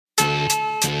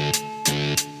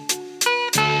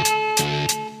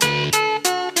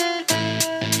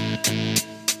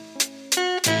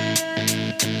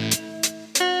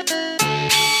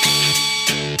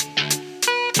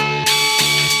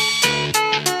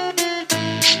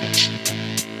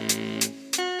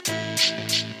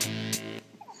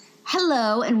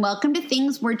Hello, and welcome to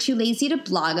Things We're Too Lazy to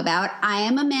Blog About. I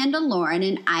am Amanda Lauren,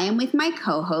 and I am with my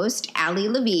co-host, Allie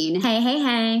Levine. Hey, hey,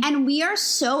 hey. And we are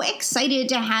so excited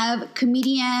to have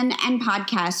comedian and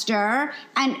podcaster,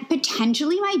 and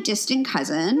potentially my distant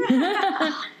cousin,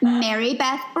 Mary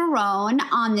Beth Barone,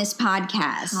 on this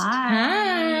podcast.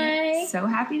 Hi. So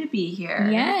happy to be here.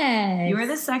 Yes. You are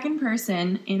the second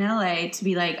person in LA to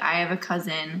be like, I have a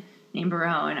cousin named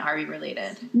Barone. Are we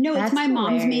related? No, That's it's my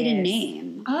mom's maiden hilarious. name.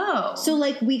 Oh. So,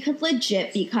 like, we could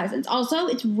legit be cousins. Also,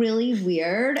 it's really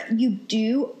weird. You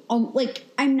do,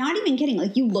 I'm not even kidding.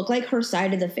 Like, you look like her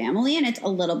side of the family, and it's a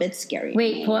little bit scary.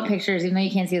 Wait, pull up pictures. Even though you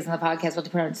can't see this on the podcast, we'll have to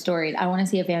put it on stories. I want to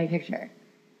see a family picture.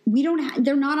 We don't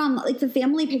they're not on, like, the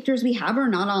family pictures we have are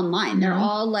not online. They're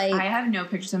all, like. I have no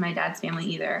pictures of my dad's family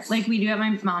either. Like, we do at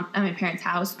my parents'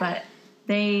 house, but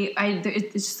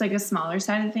it's just like a smaller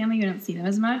side of the family. You don't see them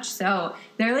as much. So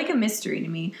they're like a mystery to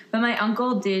me. But my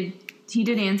uncle did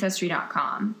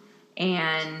Ancestry.com.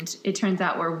 And it turns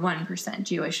out we're 1%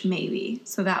 Jewish, maybe.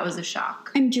 So that was a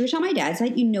shock. I'm Jewish on my dad's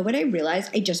side. You know what I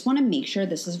realized? I just want to make sure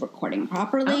this is recording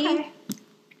properly. Okay.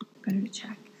 Better to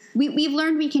check. We've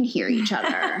learned we can hear each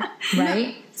other.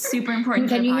 Right? Super important.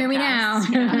 Can for you the hear me now?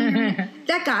 podcast. Yeah.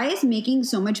 That guy is making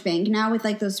so much bank now with,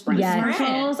 like, those Sprint Yes.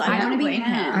 commercials. I I want don't to be blame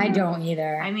him. him. I don't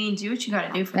either. I mean, do what you got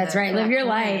to do for That's right. for Live that your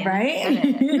life, coin. right? Get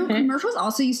it. You know, commercials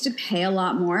also used to pay a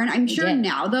lot more, and I'm sure did.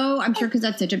 now, though, because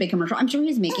that's such a big commercial, I'm sure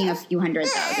he's making a few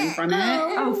 $100,000 from it.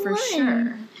 Oh, for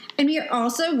sure. And we are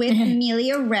also with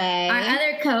Amelia Ray, Our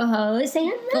other co-host, say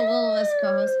the hello. littlest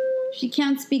co-host. She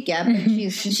can't speak yet, but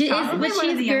she's She is, Probably but one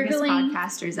she's of the youngest gurgling.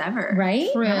 podcasters ever. Right?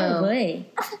 True. Probably.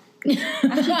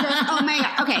 oh my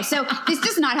god. Okay, so this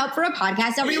does not help for a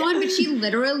podcast, everyone, but she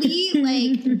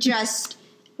literally just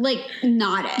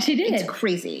nodded. She did. It's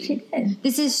crazy. She did.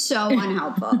 This is so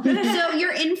unhelpful. So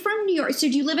you're in from New York. So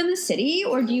do you live in the city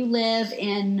or do you live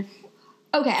in?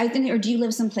 Okay, I was thinking, or do you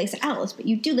live someplace else? But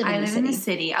you do live in I the live city. in the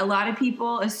city. A lot of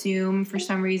people assume, for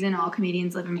some reason, all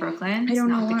comedians live in Brooklyn. It's don't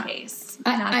know not the why. case.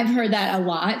 I've heard that a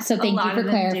lot, so A thank you lot for of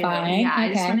them do. clarifying. Yeah, I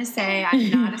just Okay. want to say I'm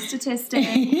not a statistic.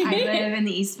 I live in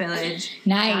the East Village,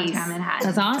 Nice. downtown Manhattan.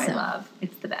 That's awesome. Which I love.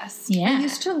 It's the best. I Yeah.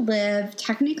 used to live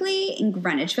technically in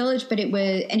Greenwich Village, but it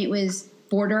was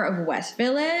border of West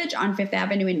Village on Fifth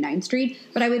Avenue and 9th Street.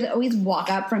 But I would always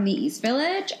walk up from the East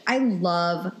Village. I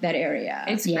love that area.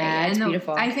 It's Yeah, great. it's And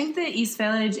beautiful. I think the East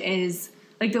Village is,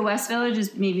 like, the West Village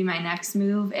is maybe my next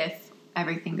move if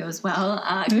everything goes well.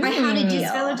 I had a deal.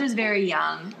 East Village is very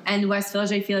young, and West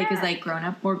Village I feel like is like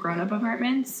more grown up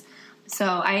apartments. So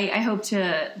I hope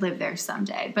to live there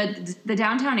someday. But the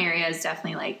downtown area is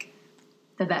definitely like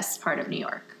the best part of New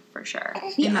York for sure,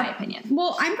 in my opinion.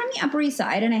 Well, I'm from the Upper East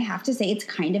Side, and I have to say it's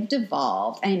kind of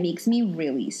devolved, and it makes me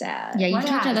really sad. Yeah, you What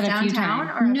talked about that a few downtown times.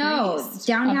 or Upper No, East?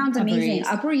 downtown's Upper amazing.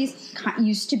 East. Upper East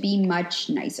used to be much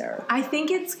nicer. I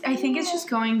think it's just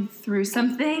going through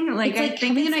something. Like, It's I like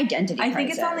think having an identity I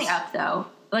think it's on the crisis. up though.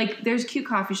 Like, there's cute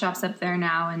coffee shops up there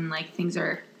now, and like things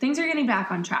are getting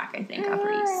back on track. I think Upper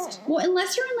East. Well,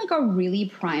 unless you're in like a really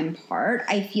prime part,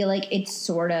 I feel like it's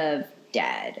sort of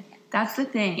dead. That's the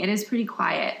thing. It is pretty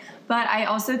quiet. But I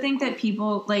also think that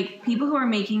people who are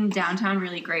making downtown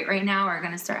really great right now are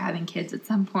going to start having kids at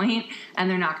some point, and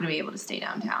they're not going to be able to stay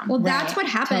downtown. Well, that's Right. what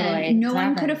happened. Totally. No It's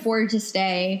one could happened. afford to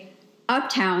stay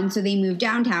uptown, so they moved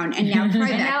downtown, and now Tribeca.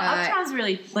 and now Uptown's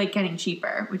really like getting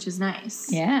cheaper, which is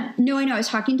nice. Yeah. No, I know. I was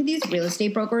talking to these real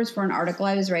estate brokers for an article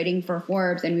I was writing for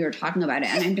Forbes, and we were talking about it.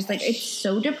 And I'm just like, it's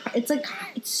so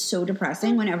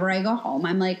depressing. Whenever I go home,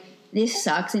 I'm like, this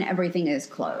sucks, and everything is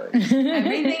closed.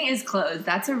 Everything is closed.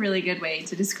 That's a really good way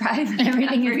to describe Everything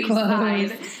Upper is East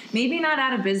closed. Side. Maybe not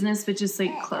out of business, but just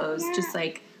like closed. Just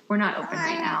like we're not open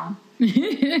right now.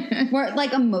 We're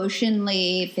like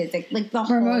emotionally, physically, like the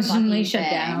whole emotionally fucking shut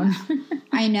thing. down.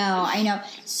 I know.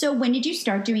 So when did you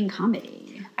start doing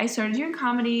comedy? I started doing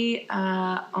comedy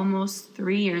almost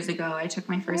 3 years ago. I took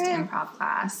my first improv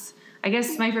class. I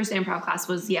guess my first improv class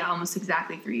was, almost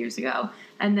exactly 3 years ago.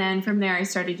 And then from there, I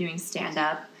started doing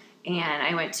stand-up. And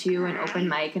I went to an open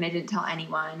mic, and I didn't tell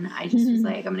anyone. I just was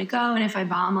like, I'm going to go, and if I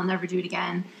bomb, I'll never do it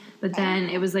again. But then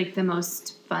it was, like, the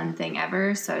most fun thing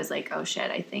ever. So I was like, oh, shit,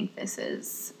 I think this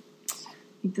is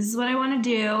what I want to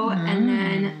do. And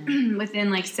then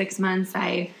within, like, 6 months,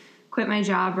 I quit my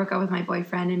job, broke up with my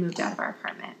boyfriend, and moved out of our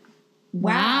apartment,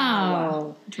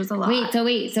 Wow. which was a lot. Wait,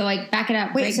 so like back it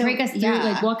up. Wait, so- break us through, yeah.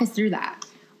 like walk us through that.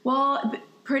 Well,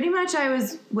 pretty much I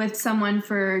was with someone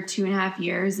for 2.5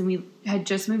 years, and we had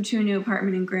just moved to a new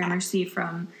apartment in Gramercy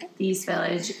from the East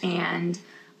Village. And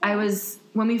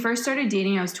when we first started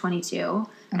dating, I was 22,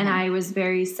 and I was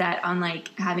very set on like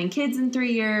having kids in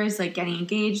 3 years, like getting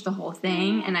engaged, the whole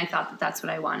thing. And I thought that that's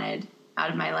what I wanted out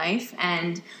of my life.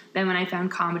 And then when I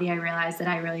found comedy, I realized that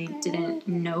I really didn't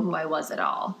know who I was at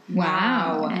all.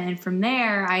 Wow. And from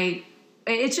there,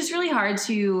 it's just really hard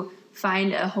to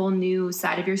find a whole new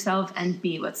side of yourself and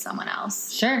be with someone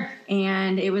else. Sure.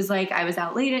 And it was like I was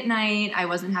out late at night. I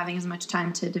wasn't having as much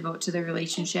time to devote to the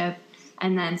relationship.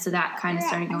 And then so that kind of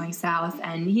started going south.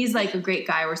 And he's like a great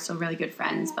guy. We're still really good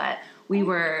friends. But we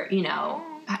were, you know,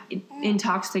 in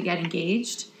talks to get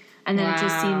engaged. And then it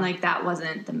just seemed like that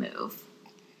wasn't the move.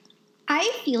 I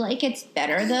feel like it's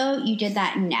better, though, you did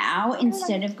that now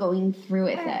instead of going through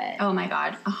with it. Oh, my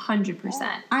God.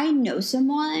 100%. I know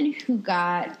someone who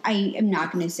got, I am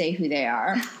not going to say who they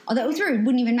are, although it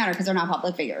wouldn't even matter because they're not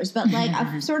public figures, but like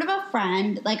a sort of a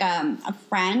friend, like a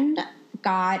friend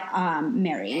got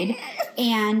married,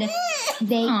 and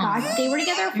they were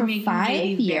together for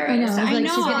 5 years. I know. I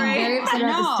know. She's getting very upset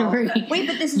about the story. Wait,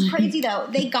 but this is crazy though.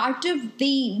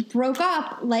 They broke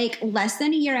up like less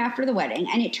than a year after the wedding,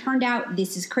 and it turned out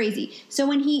this is crazy. So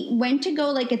when he went to go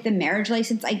like get the marriage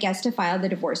license, I guess to file the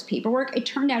divorce paperwork, it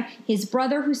turned out his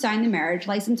brother who signed the marriage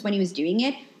license when he was doing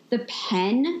it, the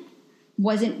pen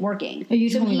wasn't working. Oh, you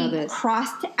so told me he about this.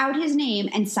 crossed out his name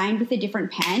and signed with a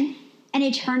different pen. And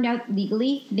it turned out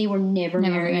legally they were never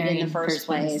married in the first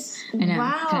place. I know.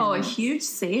 Wow, a huge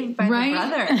save by the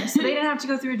brother. So they didn't have to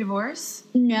go through a divorce?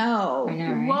 No. I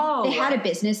know, right? Whoa. They had a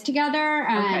business together,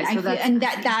 and Okay, so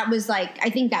that was like, I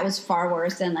think that was far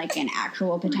worse than like an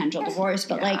actual potential divorce.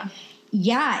 But like,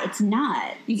 yeah, it's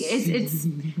not. It's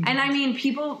and I mean,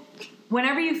 people,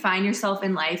 whenever you find yourself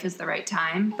in life is the right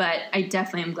time. But I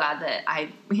definitely am glad that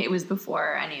it was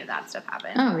before any of that stuff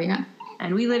happened. Oh, yeah.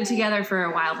 And we lived together for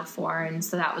a while before, and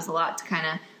so that was a lot to kind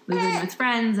of move in with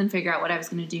friends and figure out what I was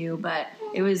going to do. But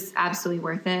it was absolutely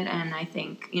worth it, and I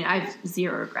think, you know, I have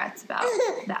zero regrets about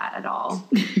that at all.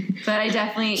 But I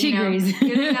definitely, She you know, agrees.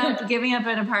 giving up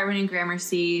an apartment in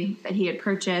Gramercy that he had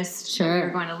purchased, that we were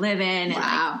going to live in and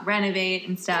like, renovate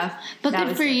and stuff. But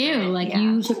good for you. Like,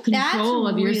 you took control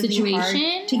of your really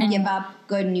situation. hard to give up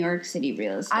good New York City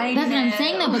real estate. That's what I'm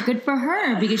saying, though. But good for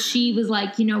her, because she was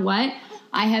like, you know what?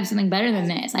 I have something better than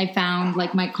this. I found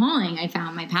like my calling. I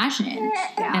found my passion,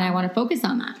 and I want to focus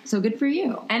on that. So good for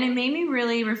you. And it made me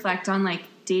really reflect on like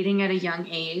dating at a young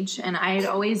age. And I had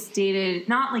always dated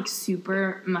not like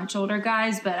super much older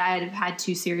guys, but I had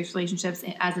 2 serious relationships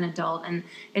as an adult, and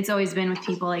it's always been with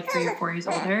people like 3 or 4 years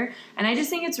older. And I just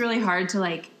think it's really hard to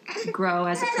like grow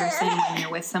as a person when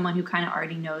you're with someone who kind of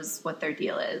already knows what their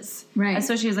deal is, right?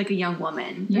 Especially as like a young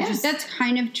woman. Yes, that's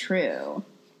kind of true.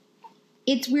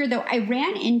 It's weird, though. I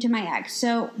ran into my ex.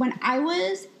 So when I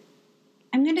was,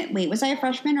 was I a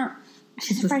freshman or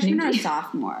a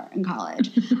sophomore in college?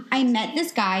 I met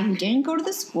this guy who didn't go to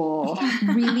the school.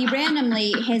 Really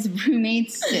randomly, his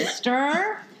roommate's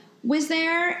sister was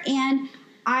there, and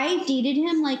I dated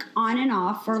him like on and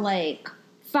off for like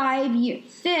 5 years.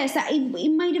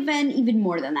 It might have been even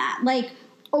more than that. Like,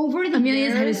 over the Amelia's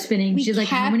years, head is spinning. we She's like,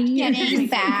 how many years? Getting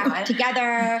back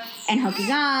together and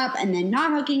hooking up, and then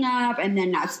not hooking up, and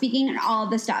then not speaking, and all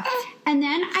of this stuff. And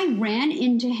then I ran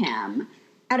into him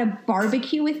at a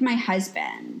barbecue with my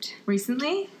husband.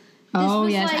 Recently? Oh,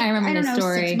 yes. Like, I remember the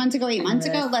story. 6 months ago, 8 months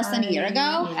ago, less than a year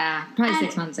ago. Yeah, probably And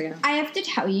 6 months ago. I have to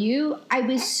tell you, I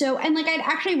was so, and like I'd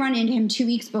actually run into him 2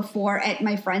 weeks before at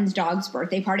my friend's dog's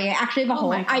birthday party. I actually have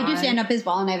I do stand up as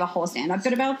well, and I have a whole stand up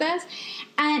bit about this.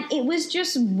 And it was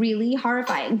just really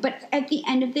horrifying. But at the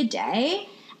end of the day,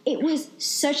 it was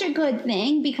such a good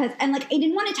thing because, and like, I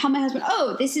didn't want to tell my husband,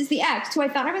 oh, this is the ex who I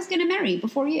thought I was going to marry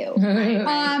before you.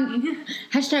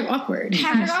 Hashtag awkward.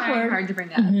 Hashtag awkward. Hard to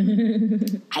bring up.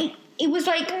 It was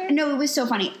like, no, it was so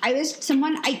funny. I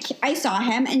saw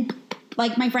him, and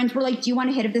like my friends were like, do you want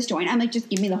a hit of this joint? I'm like, just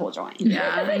give me the whole joint.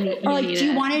 Yeah. Or like, do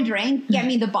you want a drink? Get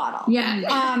me the bottle.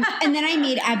 Yeah. And then I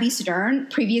made Abby Stern,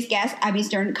 previous guest, Abby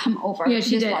Stern, come over. Yeah,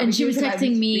 she did. And she was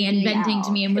texting me and venting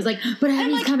to me and was like, but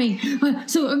Abby's coming.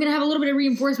 So I'm going to have a little bit of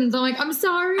reinforcements. I'm like, I'm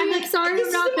sorry. I'm sorry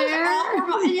I'm not there.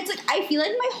 And it's like, I feel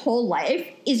like my whole life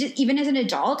is just, even as an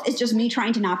adult, it's just me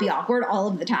trying to not be awkward all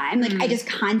of the time. Like, I just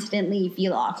constantly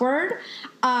feel awkward.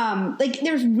 Like,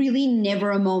 there's really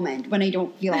never a moment when I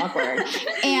don't feel awkward.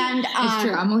 And it's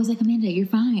true. I'm always like, Amanda, you're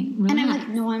fine. Relax. And I'm like,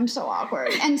 no, I'm so awkward.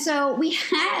 And so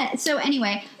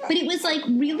anyway, but it was like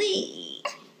really,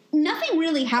 nothing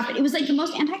really happened. It was like the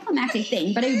most anticlimactic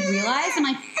thing. But I realized,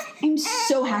 I'm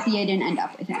so happy I didn't end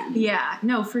up with him. Yeah,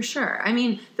 no, for sure. I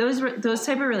mean, those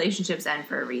type of relationships end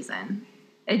for a reason.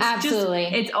 It's Absolutely.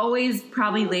 just, it's always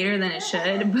probably later than it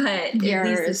should, but at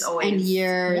least it's always. And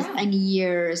years Yeah. and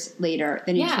years later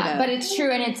than it should have. But it's true,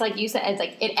 and it's like you said, it's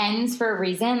like it ends for a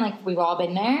reason. Like we've all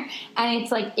been there, and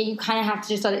it's like you kind of have to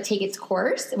just let it take its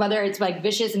course, whether it's like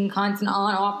vicious and constant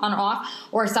on off,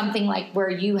 or something like where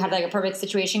you had like a perfect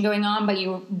situation going on, but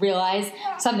you realize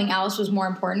something else was more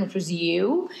important, which was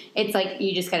you. It's like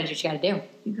you just gotta do what you gotta do.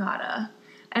 You gotta.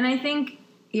 And I think,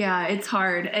 yeah, it's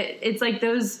hard. It's like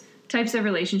those types of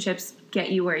relationships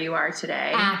get you where you are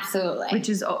today. Absolutely. Which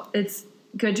is, it's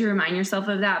good to remind yourself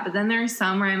of that. But then there are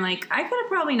some where I'm like, I could have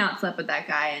probably not slept with that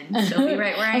guy and still be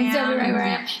right where I am. Still be right where I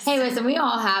am. Hey, listen, we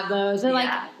all have those. They're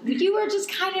Yeah. like, you were just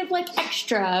kind of like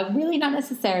extra, really not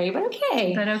necessary, but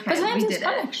okay. But okay, But sometimes we it's did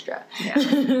fun it. extra. Yeah.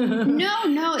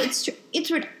 No, it's true. It's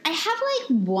weird. I have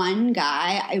like one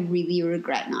guy I really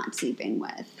regret not sleeping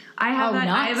with. I have not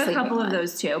I have a sleeping couple of with.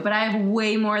 those too, but I have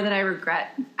way more that I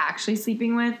regret actually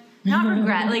sleeping with. Not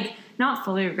regret, like not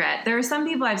fully regret. There are some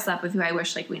people I've slept with who I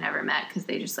wish like we never met because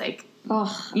they just like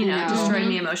Oh, you know I know. destroyed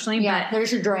me emotionally. yeah, But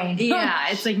there's your drain. yeah,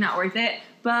 it's like not worth it.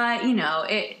 But you know,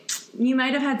 you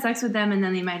might have had sex with them and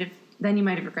then you might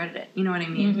have regretted it. You know what I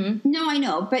mean? Mm-hmm. No, I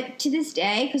know, but to this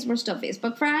day, because we're still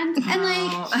Facebook friends, and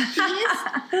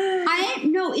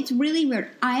no, it's really weird.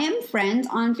 I am friends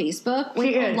on Facebook with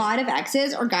She a is. lot of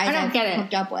exes or guys I don't I've get it.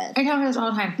 hooked up with. I tell her this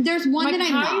all the time. There's one Like, that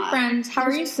I'm how not. are you friends? How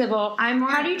are you civil? I'm more.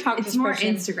 How do you talk to It's this more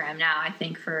person? Instagram now. I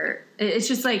think it's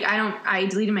just like I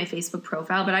deleted my Facebook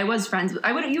profile, but I was friends. You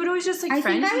would always just like I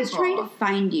friend think I was people. trying to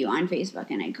find you on Facebook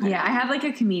and I couldn't. Yeah, I have like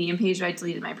a comedian page where I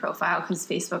deleted my profile because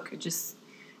Facebook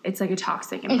it's like a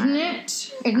toxic Isn't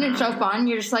environment. it? Isn't it so fun?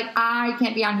 You're just like, I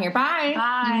can't be on here. Bye.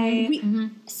 Bye.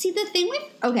 See, the thing with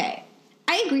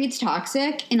I agree it's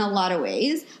toxic in a lot of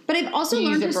ways, but I've also You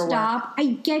learned use to it for stop. I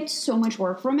get so much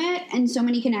work from it and so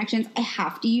many connections. I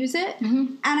have to use it,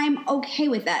 and I'm okay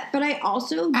with that. But I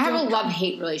also I have a don't-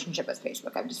 love-hate relationship with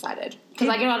Facebook, I've decided. Because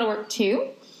I get a lot of work, too.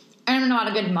 And I'm in a lot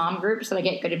of good mom groups that I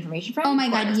get good information from. Oh my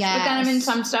God, But then I'm in yes.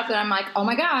 some stuff that I'm like, oh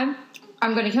my God,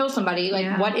 I'm going to kill somebody. Like,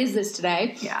 Yeah. what is this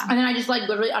today? Yeah. And then I just, like,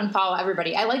 literally unfollow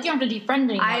everybody. I like you don't have to defriend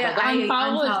anymore. I but the unfollow is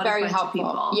unfollowed a very bunch of helpful.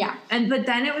 people. Yeah. But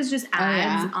then it was just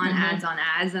ads yeah. on ads on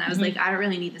ads, and I was like, I don't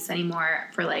really need this anymore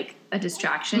for like a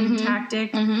distraction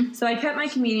tactic. So I kept my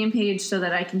comedian page so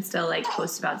that I can still like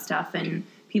post about stuff and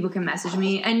people can message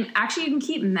me. And actually, you can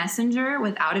keep Messenger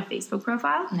without a Facebook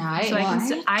profile. Nice. So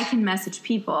What? I can message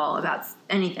people about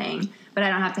anything, but I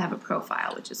don't have to have a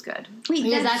profile, which is good. Wait,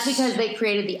 Because that's because they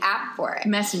created the app for it.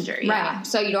 Messenger, yeah. Right.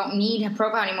 So you don't need a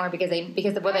profile anymore because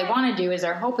what they want to do is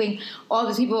they're hoping all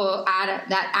these people will add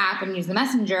that app and use the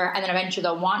messenger, and then eventually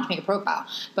they'll want to make a profile.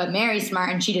 But Mary's smart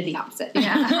and she did the opposite.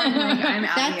 Yeah, I'm like, I'm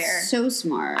out that's here. so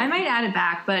smart. I might add it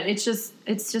back, but it's just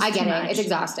I get too it. much. It's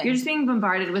exhausting. You're just being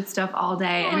bombarded with stuff all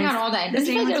day. Oh my God, all day. This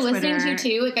same is what with they're listening to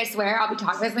Twitter. too. Like I swear, I'll be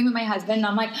talking with my husband, and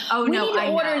I'm like, Oh, we no, need to I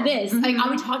order know. this. Like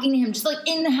I'll be talking to him just like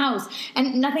in the house,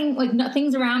 and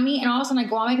nothing's around me, and all of a sudden I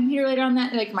go on my computer later on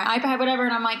that, like my iPad, whatever,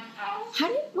 and I'm like,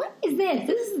 what is this?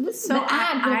 This is So the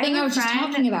ad for the thing I was just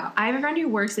talking about. I have a friend who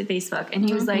works at Facebook, and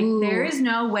he was like, Ooh. "There is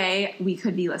no way we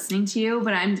could be listening to you,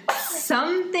 but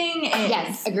something is."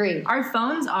 Yes, agreed. Our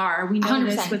phones are. We know 100%.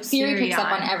 this with Siri picks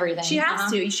up on on everything. She has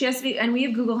Uh-huh. to. She has to be. And we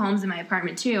have Google Homes in my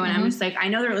apartment too. And I'm just like, I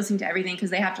know they're listening to everything because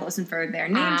they have to listen for their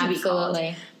name to be called.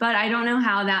 Absolutely. But I don't know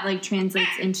how that like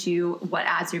translates into what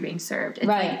ads are being served. It's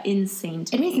Right. like insane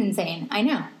to It me. is insane. I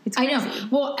know. It's I know. crazy.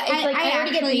 Well, it's I like I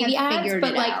already get actually baby have ads, figured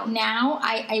but it like out. now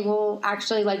I will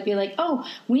actually like be like, oh,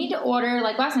 we need to order.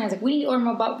 Like last night I was like, we need to order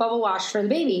more bubble wash for the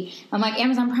baby. I'm like,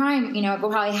 Amazon Prime,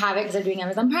 we'll probably have it because they're doing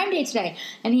Amazon Prime Day today.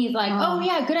 And he's like, oh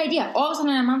yeah, good idea. All of a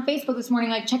sudden I'm on Facebook this morning,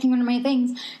 like checking one of my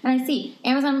things, and I see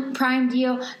Amazon Prime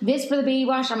deal, this for the baby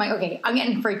wash. I'm like, okay, I'm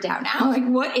getting freaked out now. Like,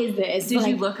 what is this? Did Like,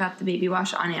 you look up the baby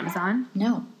wash on Amazon?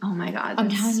 No. Oh my god, I'm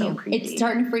that's telling so you, creepy. it's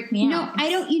starting to freak me No, out. I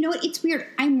don't. You know what? It's weird.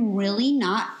 I'm really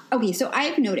not. Okay, so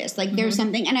I've noticed like there's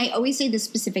something, and I always say this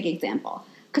specific example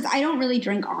because I don't really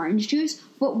drink orange juice.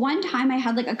 But one time I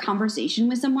had like a conversation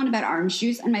with someone about orange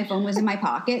juice, and my phone was in my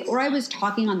pocket, or I was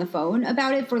talking on the phone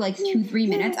about it for like 2-3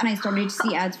 minutes, and I started to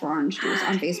see ads for orange juice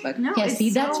on Facebook. No, Yeah, it's see,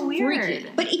 so that's weird. freaky.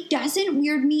 But it doesn't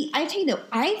weird me. I tell you though,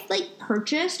 I've like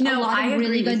purchased a No, lot I of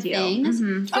really agree good with you. things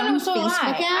from Oh no, so Facebook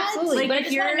have I. ads. Absolutely. Like, but I if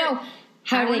just want to you're- know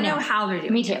how I do they want to know know how they're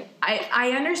doing. Me too. it.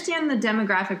 I understand the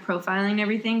demographic profiling and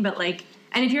everything, but like,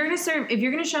 and if you're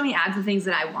gonna show me ads of things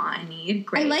that I want and need,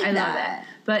 great, I like love that. it.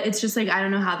 But it's just like I don't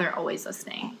know how they're always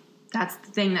listening. That's the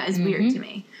thing that is weird to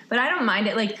me. But I don't mind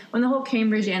it. Like when the whole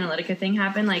Cambridge Analytica thing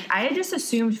happened, like I had just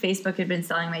assumed Facebook had been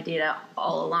selling my data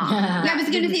all along. Yeah, I was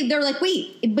gonna say they're like,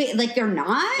 wait, like they're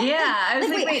not. Yeah, I was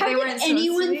like, wait, how they could weren't supposed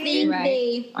anyone to be? think Right.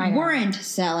 they I know. weren't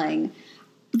selling?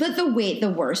 But the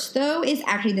worst though is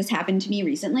actually this happened to me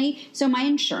recently. So my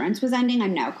insurance was ending.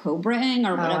 I'm now co-branding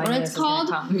or whatever it's called.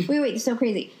 Wait, so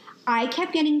crazy. I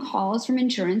kept getting calls from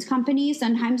insurance companies,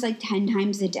 sometimes like 10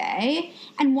 times a day.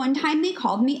 And one time they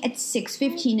called me at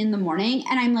 6:15 in the morning,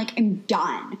 and I'm like, I'm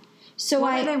done. So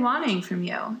what are they wanting from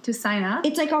you? To sign up?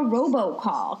 It's like a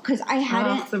robocall because I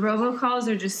hadn't. The robocalls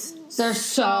are just they're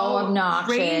so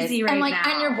obnoxious. Crazy right and like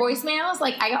now. on your voicemails,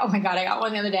 like I got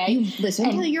one the other day. You listen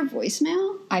to your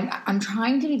voicemail? I'm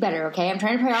trying to be better, okay? I'm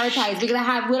trying to prioritize because I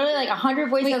have literally like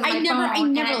 100 voicemails on my I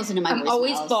phone. never listen to my voicemails. I'm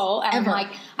always full, and ever. I'm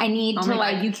like, I need Oh to my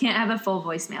like. God, you can't have a full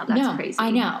voicemail. That's crazy.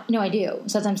 I know. No, I do.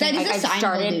 So that's what I'm saying. That is like, a sign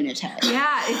started, of a lunatic.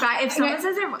 Yeah, if someone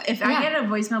says I get a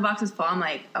voicemail box is full, I'm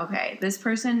like, okay, this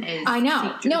person is I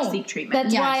know. seek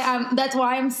treatment. That's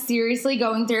why I'm seriously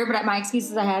going through. But my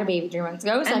excuse is I had a baby 3 months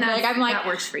ago, so And I feel like I'm like that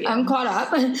works for you. I'm caught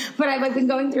up. But I've like been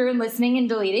going through and listening and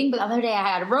deleting. But the other day I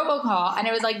had a robocall, and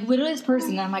it was like literally this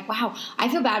person. And I'm like, wow, I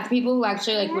feel bad for people who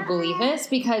actually like would believe this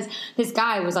because this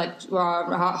guy was like,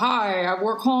 hi,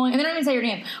 we're calling, and they don't even say your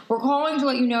name. We're calling to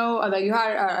let you know that you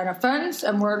had an offense,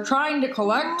 and we're trying to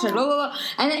collect. Blah, blah, blah.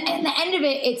 And then at the end of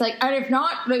it, it's like, and if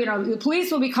not, the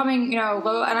police will be coming. Blah,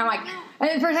 blah, and I'm like. And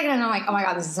then for a second, I'm like, oh my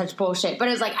God, this is such bullshit. But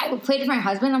it was like, I played it for my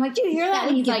husband. I'm like, do you hear that? That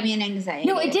And would he's give like, me an anxiety.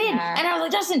 no, it did. attack. And I was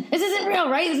like, Justin, this isn't real,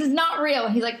 right? This is not real.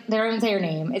 And he's like, they don't even say your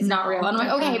name. It's not real. And I'm like,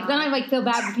 okay. But then I like feel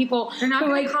bad for people. They're not who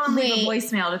going to call and leave a wait.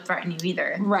 voicemail to threaten you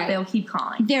either. Right. They'll keep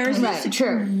calling. There's Right, this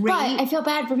true. great- But I feel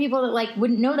bad for people that like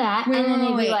wouldn't know that. Wait, and then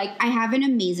they'd wait. be like, I have an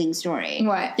amazing story.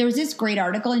 What? There was this great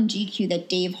article in GQ that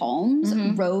Dave Holmes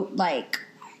wrote like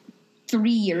 3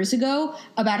 years ago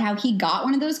about how he got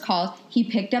one of those calls. He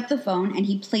picked up the phone and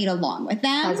he played along with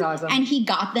them. That's awesome. And he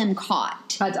got them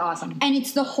caught. that's awesome. And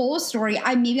it's the whole story.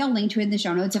 Maybe I'll link to it in the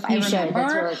show notes if I You should. remember.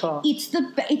 That's really cool. It's the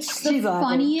She's laughing.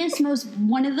 funniest,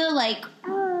 one of the like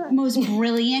most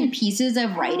brilliant pieces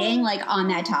of writing like on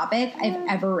that topic I've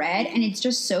ever read, and it's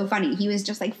just so funny. He was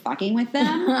just like fucking with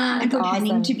them and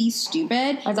pretending awesome. to be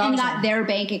stupid, That's and awesome. got their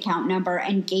bank account number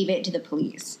and gave it to the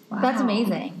police. Wow. That's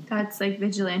amazing. That's like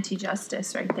vigilante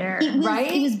justice right there.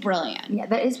 Right? It was brilliant. Yeah,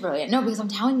 that is brilliant. No, because I'm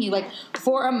telling you, like,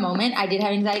 for a moment, I did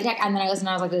have an anxiety attack, and then I listened,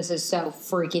 and I was like, this is so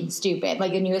freaking stupid.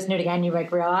 Like, when you listen to it again, you,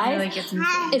 like, realize. They're like, it's insane.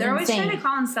 It's They're always insane. trying to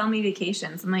call and sell me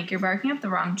vacations. I'm like, you're barking up the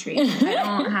wrong tree. I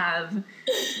don't have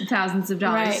thousands of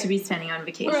dollars Right. to be spending on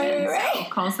vacations. Right. So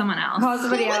call someone else. Call Who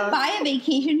somebody would else. buy a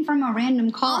vacation from a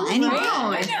random call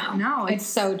anyway? No, It's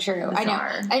so true.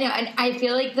 bizarre. I know, and I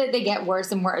feel like that they get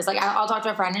worse and worse. Like I'll talk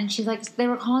to a friend, and she's like, they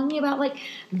were calling me about like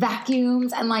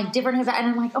vacuums and like different, and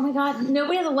I'm like, oh my God,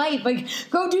 nobody has a life. Like,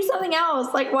 go do something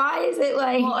else. Like, why is it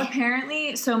like? Well,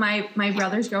 apparently, so my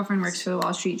brother's girlfriend works for the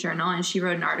Wall Street Journal, and she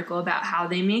wrote an article about how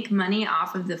they make money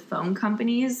off of the phone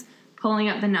companies pulling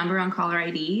up the number on caller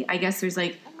ID. I guess there's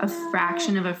like a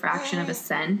fraction of a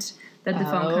cent that the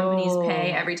phone companies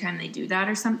pay every time they do that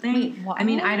or something. Wait, what? I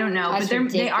mean, I don't know, That's but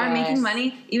they are ridiculous. making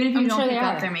money. Even if you I'm don't sure pick they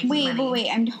up, are. they're making Wait, money. but wait,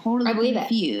 I'm I totally believe it.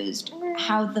 confused.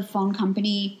 How the phone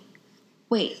company?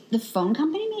 Wait, the phone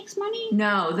company makes money?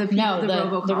 No, the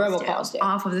robocalls, the robocalls do.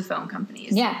 off of the phone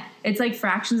companies. Yeah. It's like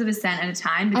fractions of a cent at a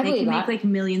time, but I they can believe make that. like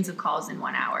millions of calls in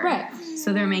 1 hour. Right.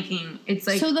 So they're making it's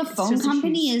like So the it's phone just a huge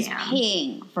company is scam.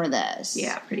 paying for this.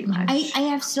 Yeah, pretty much.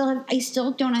 I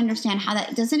still don't understand how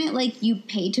that doesn't it like you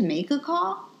pay to make a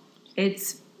call?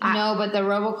 It's No, but the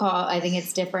robocall, I think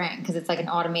it's different because it's like an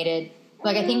automated.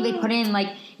 Like I think they put in like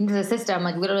into the system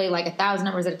like literally like 1,000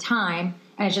 numbers at a time,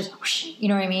 and it's just whoosh, you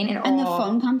know what I mean? And the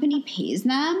phone company pays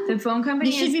them? the phone company.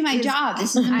 This should be my is- job.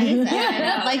 This is amazing. I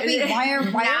know. Like, wait, why are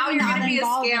now we you're not gonna be a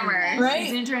involved in scammer, this? Right?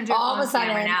 She's gonna turn into a all of a phone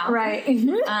scammer sudden, now.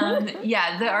 right?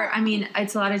 Yeah, there are. I mean,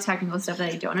 it's a lot of technical stuff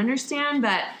that I don't understand,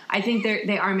 but I think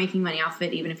they are making money off of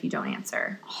it, even if you don't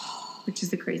answer, which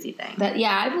is the crazy thing. But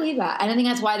yeah, I believe that, and I think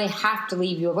that's why they have to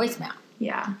leave you a voicemail.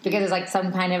 Yeah. Because it's like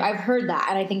some kind of, I've heard that,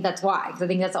 and I think that's why. Because I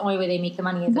think that's the only way they make the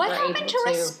money is What if they're happened able to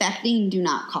respecting do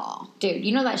not call? Dude,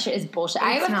 you know that shit is bullshit.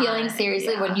 I It's have a feeling, not,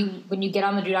 seriously, yeah. when you get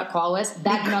on the do not call list,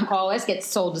 that do not call list gets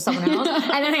sold to someone else,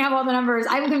 and then I have all the numbers.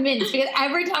 I'm convinced because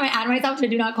every time I add myself to a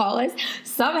do not call list,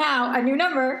 somehow a new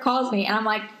number calls me, and I'm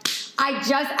like, I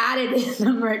just added this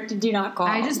number to do not call.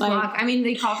 I just block. I mean,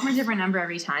 they call from a different number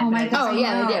every time. Oh my but God. Oh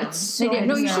yeah, they do. It's so They do.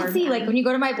 No, you bizarre. should see. Like when you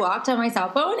go to my blocked on my cell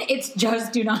phone, it's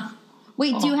just do not.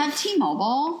 Wait, do you have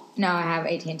T-Mobile? No, I have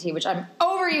AT&T, which I'm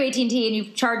over over you, AT&T, and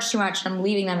you've charged too much, and I'm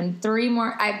leaving them. And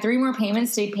I have 3 more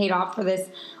payments to be paid off for this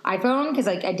iPhone, because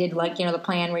like I did like, you know, the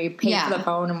plan where you pay for the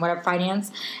phone and whatever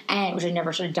finance, and which I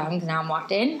never should have done because now I'm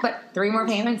locked in. But 3 more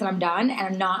payments and I'm done, and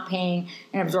I'm not paying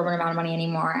an absorbent amount of money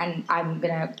anymore, and I'm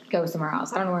gonna go somewhere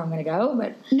else. I don't know where I'm gonna go,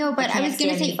 but no, but I was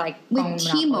gonna say these, like, with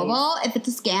T-Mobile, if it's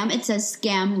a scam, it says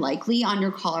scam likely on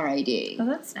your caller ID. Oh,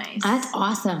 that's nice. That's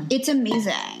awesome. It's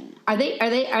amazing. Are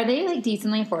they like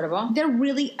decently affordable? They're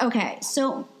really okay.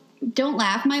 So don't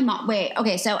laugh, my mom. Wait,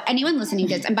 okay. So anyone listening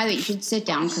to this, and by the way, you should sit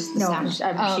down because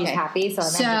She's happy, so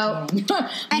I'm entertaining.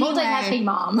 Anyway. Multitasking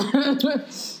mom.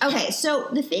 Okay, so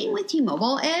the thing with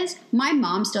T-Mobile is my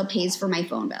mom still pays for my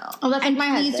phone bill. Oh, that's and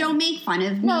my please husband. don't make fun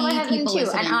of me. No, my husband people too.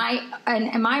 listening.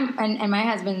 And my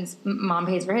husband's mom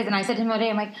pays for his. And I said to him the other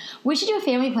day, I'm like, we should do a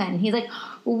family plan. He's like,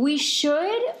 we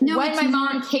should. No, when my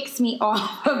mom kicks me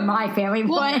off of my family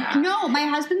plan. No, my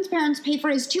husband's parents pay for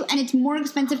his too, and it's more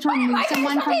expensive to remove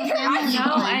someone from the family.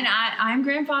 No, and I'm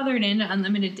grandfathered into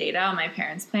unlimited data on my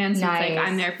parents' plan, so it's like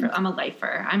I'm a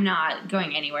lifer. I'm not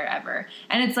going anywhere ever.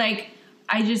 And it's like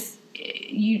you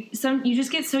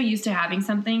just get so used to having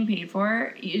something paid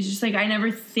for. It's just like I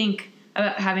never think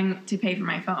about having to pay for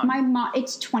my phone. My mom,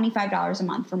 it's $25 a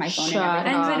month for my phone.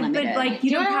 But like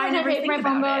you don't probably never think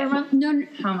about it. No,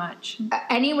 how much?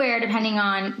 Anywhere, depending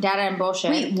on data and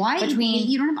bullshit. Wait, why?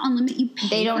 You don't have unlimited. You pay.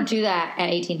 They don't do that at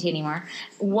AT&T anymore.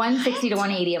 $160 to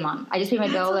 $180 a month. I just paid my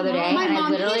bill the other day, and I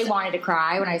literally wanted to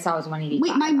cry when I saw it was $185.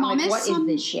 Wait, my mom is what is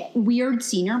this shit? Weird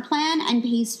senior plan and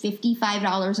pays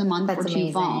 $55 a month for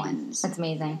 2 phones. That's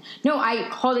amazing. No, I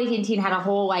called AT&T and had a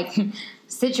whole like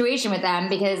situation with them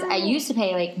because I used to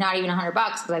pay like not even $100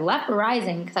 because I left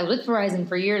Verizon because I was with Verizon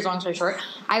for years. Long story short,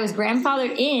 I was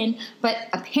grandfathered in, but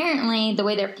apparently the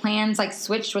way their plans like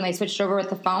switched when they switched over with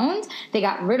the phones, they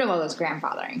got rid of all those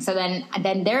grandfathering. So then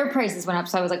their prices went up.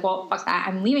 So I was like, well, fuck that.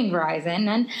 I'm leaving Verizon.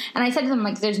 And I said to them,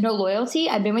 like, there's no loyalty.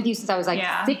 I've been with you since I was like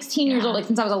 16 years old, like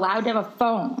since I was allowed to have a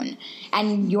phone,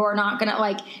 and you're not gonna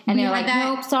like. And they're like,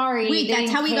 nope, sorry. Wait,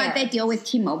 that's how we got that deal with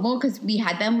T-Mobile because we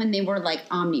had them when they were like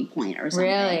OmniPoint or something.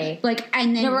 Really? Like,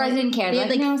 and then Verizon didn't care. They had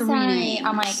like, no, 3 sorry. names.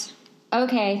 I'm like,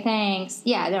 okay, thanks.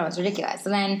 Yeah, no, it's ridiculous. So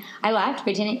then I left,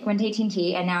 went to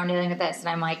AT&T, and now I'm dealing with this. And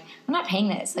I'm like, I'm not paying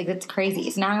this. Like, that's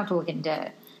crazy. So now I have to look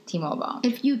into T-Mobile.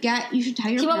 You should tell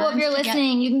your T-Mobile, if you're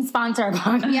listening, you can sponsor our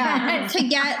podcast. Yeah, to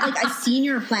get like a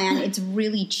senior plan, it's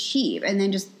really cheap, and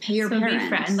then just pay your parents.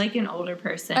 Befriend like an older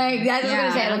person. That's what I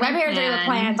was gonna say. Like my parents are the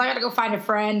plans. I gotta go find a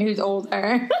friend who's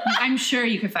older. I'm sure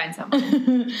you could find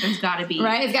someone. There's gotta be.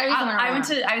 Right? It's gotta be someone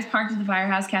around. I was parked at the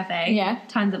Firehouse Cafe. Yeah.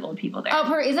 Tons of old people there.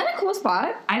 Oh, is that a cool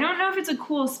spot? I don't know if it's a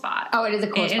cool spot. Oh, it is a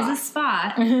cool spot. It is a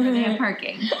spot where they have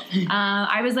parking.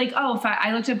 I was like,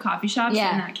 I looked up coffee shops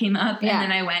and that came up, and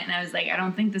then I went and I was like, I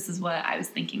don't think this is what I was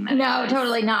thinking that No,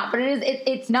 totally not. But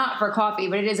it's not for coffee,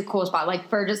 but it is a cool spot, like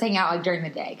for just hanging out like during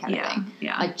the day kind of thing.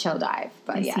 Yeah. Like chill dive.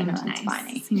 But It seemed it's nice.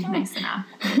 funny. It seemed nice enough.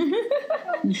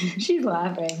 She's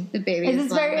laughing. The baby is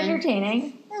this very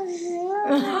entertaining?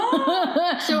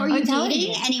 So are you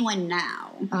dating anyone now?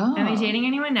 Oh. Am I dating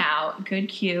anyone now? Good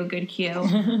cue.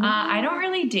 I don't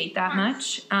really date that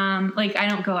much. Like I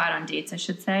don't go out on dates, I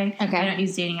should say. Okay. I don't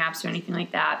use dating apps or anything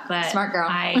like that. But Smart girl.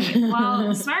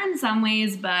 Smart in some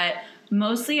ways, but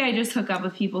mostly I just hook up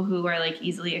with people who are like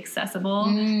easily accessible,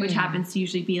 which happens to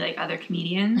usually be like other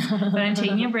comedians. But I'm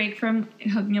taking a break from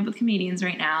hooking up with comedians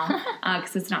right now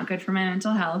because it's not good for my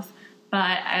mental health.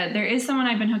 But there is someone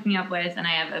I've been hooking up with, and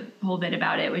I have a whole bit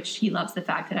about it, which he loves the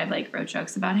fact that I've like wrote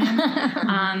jokes about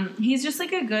him. He's just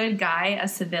like a good guy, a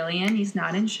civilian. He's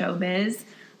not in showbiz.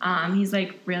 He's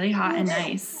like really hot and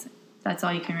nice. That's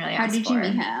all you can really ask for. How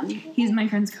did you meet him? He's my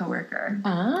friend's coworker.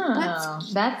 Oh,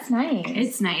 that's nice.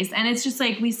 It's nice. And it's just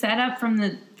like we set up from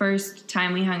the first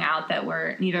time we hung out that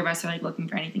neither of us are like looking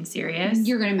for anything serious.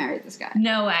 You're going to marry this guy.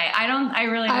 No way. I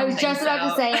really don't I was just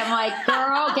about to say, I'm like,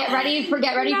 girl, get ready for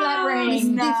that ring. This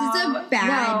is a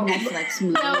bad Netflix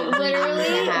movie. No,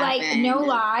 literally, like, no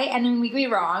lie. And then we could be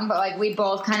wrong, but like, we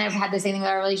both kind of had the same thing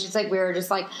with our relationships. Like, we were just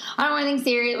like, I don't want anything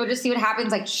serious. We'll just see what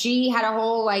happens. Like, she had a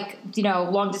whole, like,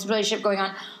 long distance relationship going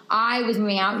on. I was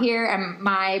moving out here, and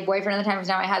my boyfriend at the time was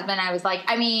now my husband. I was like,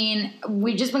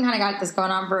 we just been kind of got this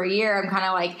going on for a year. I'm kind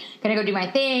of like gonna go do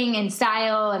my thing and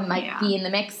style and like be in the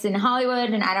mix in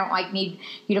Hollywood, and I don't like need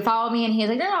you to follow me. And he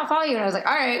was like, no, I'll follow you. And I was like,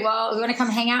 all right, well, we want to come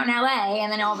hang out in LA.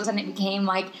 And then all of a sudden it became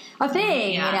like a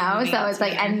thing, So it's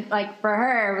like, and like for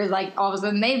her, it was like all of a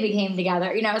sudden they became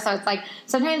together, So it's like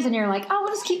sometimes when you're like, oh,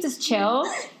 we'll just keep this chill,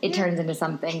 it turns into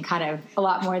something kind of a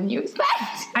lot more than you expect.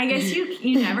 I guess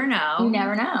you never know. You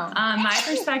never know. My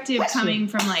perspective coming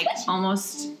from like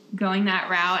almost going that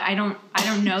route, I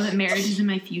don't know that marriage is in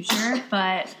my future,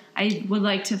 but I would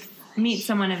like to meet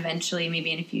someone eventually,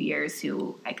 maybe in a few years,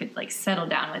 who I could like settle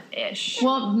down with ish.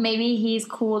 Well, maybe he's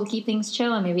cool to keep things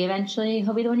chill, and maybe eventually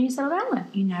he'll be the one you settle down with.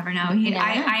 You never know. You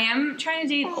never know. I am trying to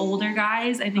date older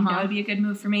guys. I think that would be a good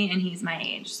move for me, and he's my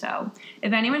age. So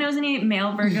if anyone knows any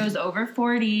male Virgos over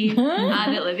 40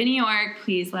 that live in New York,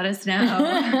 please let us know.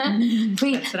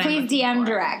 Please That's what I'm looking DM for.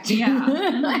 direct. Yeah.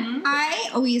 I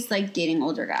always like dating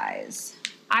older guys.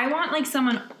 I want like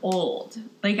someone old.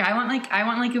 Like I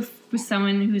want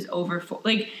someone who's over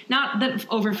like not that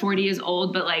over 40 is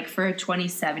old, but like for a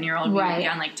 27-year-old we would be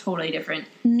on like totally different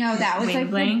No, that was like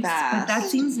the wavelengths. best. But that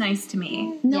seems nice to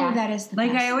me. No, Yeah. that is the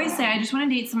Like best. I always say, I just want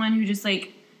to date someone who just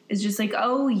like is just like,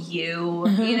 oh, you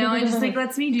know, and just like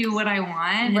lets me do what I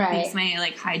want and thinks my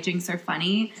like hijinks are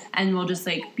funny, and we'll just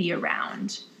like be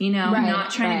around, you know,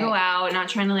 not trying to go out, not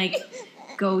trying to like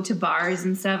go to bars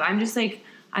and stuff. I'm just like,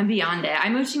 I'm beyond it. I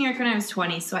moved to New York when I was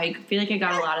 20, so I feel like I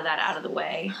got a lot of that out of the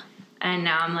way. And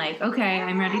now I'm like, okay,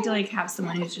 I'm ready to like have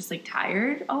someone who's just like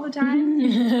tired all the time,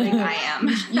 like I am.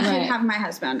 You should have my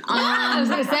husband. I was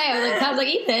gonna say, sounds like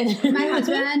Ethan. My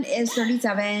husband is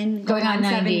 37, Going on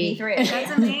 90. 73.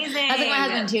 That's amazing. That's like my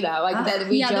husband too, though. Like that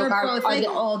we Yeah, joke they're are both, like, the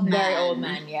old very men. old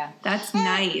men. Yeah. That's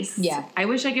nice. Yeah. I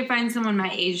wish I could find someone my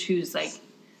age who's like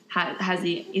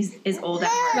is old at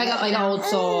heart. Like an old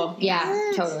soul.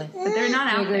 Yeah, totally. But they're not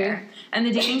out agree? there. And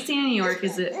the dating scene in New York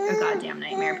is a goddamn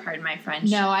nightmare. Pardon my French.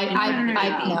 No, I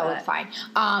Incredibly, no, but- it's fine.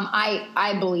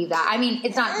 I believe that. I mean,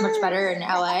 it's not much better in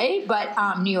LA,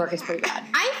 but New York is pretty bad.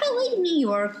 I felt like New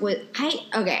York was.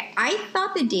 I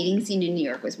thought the dating scene in New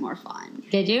York was more fun.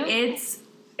 Did you?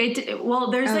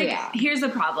 Well, there's yeah. here's the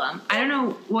problem. I don't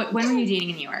know when were you dating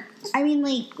in New York? I mean,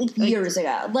 like years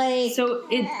ago. Like, So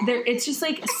it's just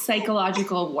like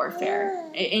psychological warfare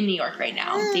in New York right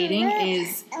now. Dating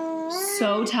is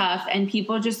so tough, and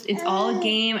people just it's all a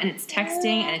game, and it's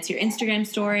texting, and it's your Instagram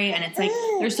story, and it's like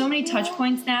there's so many touch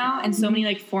points now, and so many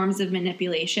like forms of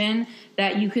manipulation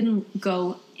that you can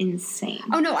go insane.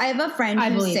 oh no, I have a friend I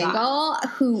who's believe that. single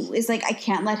who is like, I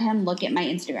can't let him look at my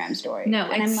Instagram story. No,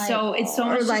 and it's I'm like, it's so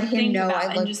or much let to him think know about, I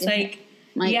and looked just at him.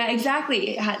 like yeah,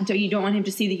 exactly. You don't want him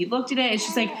to see that you looked at it. It's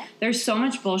just like there's so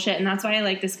much bullshit, and that's why I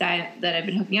like this guy that I've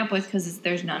been hooking up with, because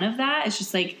there's none of that. It's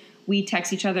just like we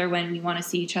text each other when we want to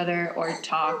see each other or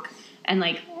talk, and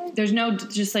like there's no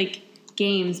just like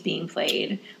games being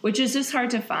played, which is just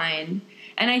hard to find.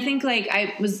 And I think like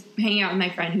I was hanging out with my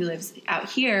friend who lives out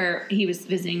here. He was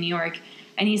visiting New York.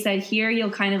 And he said, here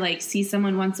you'll kind of like see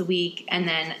someone once a week, and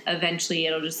then eventually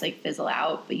it'll just like fizzle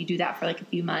out. But you do that for like a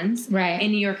few months. Right.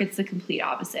 In New York, it's the complete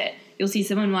opposite. You'll see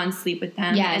someone once, sleep with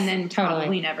them, Yes, and then totally.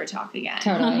 probably never talk again.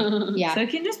 Totally. Yeah. So it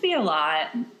can just be a lot.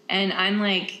 And I'm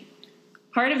like,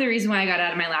 part of the reason why I got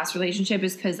out of my last relationship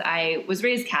is because I was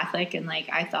raised Catholic, and like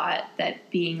I thought that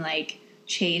being like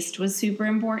chaste was super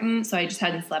important. So I just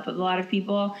hadn't slept with a lot of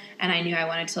people, and I knew I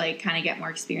wanted to like kind of get more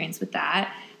experience with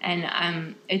that.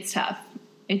 And it's tough.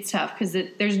 It's tough because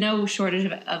there's no shortage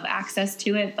of access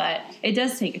to it, but it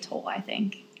does take a toll, I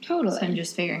think. Totally. So I'm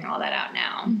just figuring all that out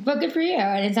now. But good for you.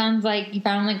 And it sounds like you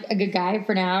found like a good guy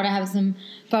for now to have some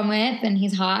fun with, and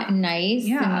he's hot and nice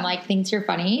and like thinks you're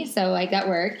funny. So like that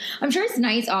worked. I'm sure it's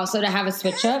nice also to have a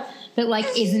switch up that like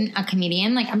isn't a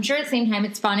comedian. Like I'm sure at the same time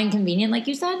it's fun and convenient, like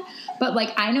you said. But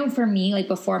like I know for me, like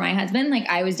before my husband, like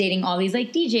I was dating all these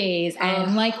like DJs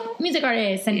and like music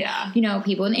artists and you know,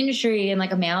 people in the industry and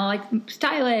like a male like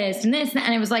stylist and this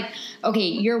and it was like, okay,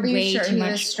 you're way sure too he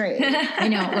much was straight? I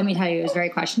know, let me tell you, it was very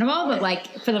questionable, but like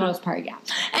for the most part, yeah.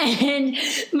 And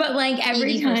but like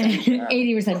every 80% time, sure.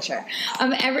 80% sure.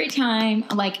 Every time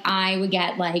like I would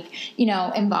get like, you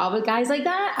know, involved with guys like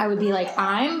that, I would be like,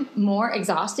 I'm more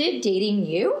exhausted dating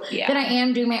you than I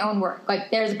am doing my own work.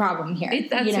 Like there's a problem here.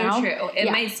 That's you know? so true. It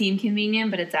Yeah. might seem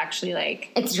convenient, but it's actually like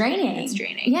It's draining. It's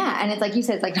draining. Yeah, and it's like you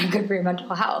said, it's like not good for your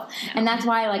mental health. And that's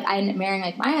why like I ended up marrying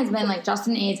like my husband. Like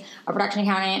Justin is a production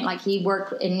accountant. Like he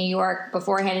worked in New York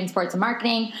beforehand in sports and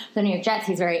marketing. The New York Jets.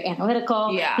 He's very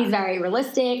analytical. Yeah. He's very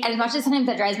realistic. And as much as sometimes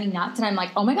that drives me nuts, and I'm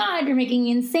like, oh my god, you're making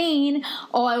me insane.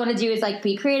 All I want to do is like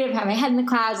be creative, have my head in the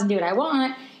clouds, and do what I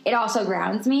want. It also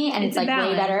grounds me, and it's like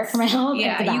way better for my health.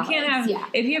 Yeah, It's a you can't balance. have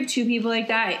if you have two people like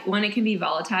that. One, it can be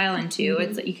volatile, and two,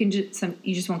 it's like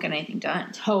you just won't get anything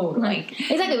done. Totally. Like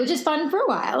Exactly, which is fun for a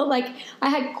while. Like, I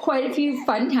had quite a few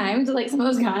fun times with, like, some of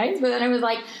those guys, but then I was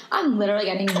like, I'm literally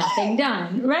getting nothing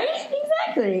done, right?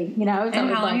 Exactly. You know? It's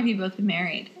and always how long like, have you both been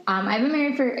married? I've been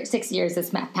married for 6 years this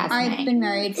past May. I've been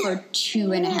married for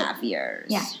 2.5 years.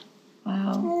 Yeah.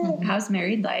 Wow. How's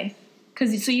married life?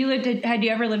 Because so you had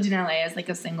you ever lived in LA as like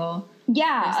a single?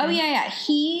 Yeah. person? Oh, yeah.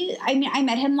 I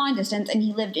met him long distance, and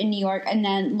he lived in New York. And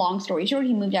then, long story short,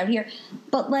 he moved out here.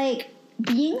 But like,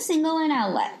 being single in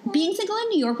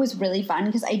New York was really fun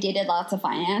because I dated lots of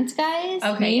finance guys.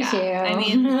 Okay, Me too. I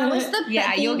mean, That was the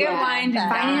you'll get wine and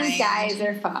Finance dine. guys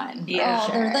are fun. Yeah.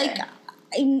 for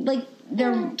They're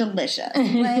they're delicious.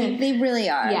 Like they really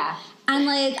are. Yeah. And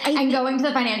like And going to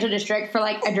the financial district for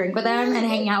like a drink with them and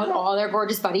hanging out with all their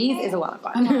gorgeous buddies is a lot of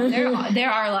fun. There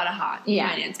are a lot of hot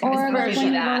finance guys. or I'll like give when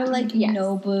you you go that. to like Yes.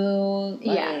 Nobu.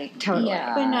 Yeah, totally.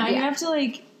 Yeah. But now you Yeah. have to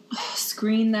like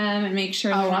screen them and make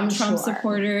sure they're I'm not Trump sure.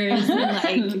 supporters.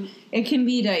 And like it can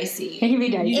be dicey. It can be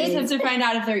dicey. You just have to find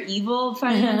out if they're evil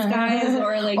finance guys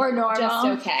or like or normal. just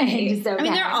okay. Just okay. I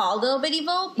mean, they're all a little bit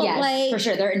evil, but yes, like for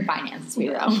sure. They're in finance, we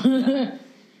know.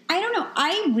 I don't know.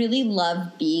 I really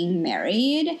love being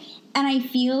married, and I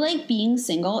feel like being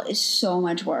single is so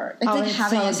much work. It's like it's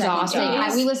having so a second exhausting.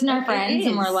 job. We listen to our It friends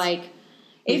and is. we're like,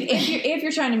 If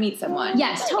you're trying to meet someone,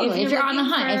 yes, totally. If you're on the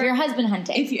looking hunt, if you're husband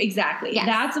hunting, exactly, Yes.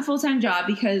 that's a full time job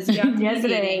because you have to Yes,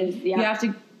 be it dating. is. Yeah. You have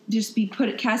to just be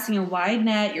casting a wide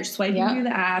net. You're swiping Yep. through the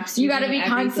apps. you you're got to be doing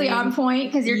constantly everything. on point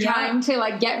because you're Yep. trying to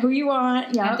like get who you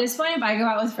want. At this point, if I go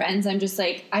out with friends, I'm just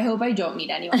like, I hope I don't meet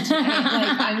anyone tonight.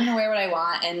 Like, I'm gonna wear what I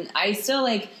want, and I still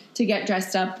like to get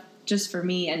dressed up just for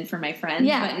me and for my friends,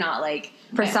 Yeah. but not like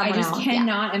For I someone just else,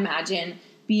 cannot imagine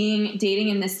dating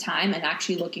in this time and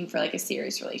actually looking for like a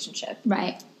serious relationship.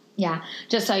 Right. Yeah.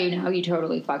 Just so you know, you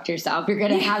totally fucked yourself. You're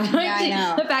gonna have like, Yeah, I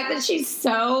know. the fact that she's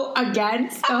so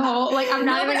against the whole like I'm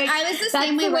not No, even but like, I was the that's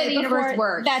same way the way the universe before-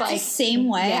 works. That's like, the same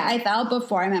way yeah. I felt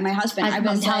before I met my husband. I I'm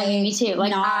was telling you, like, me too.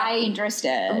 Like, not I-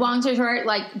 interested. Long story short,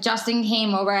 like Justin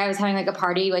came over. I was having like a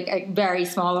party, like a very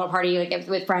small little party, like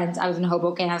with friends. I was in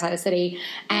Hoboken, outside the city,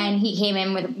 and he came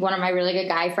in with one of my really good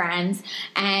guy friends,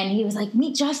 and he was like,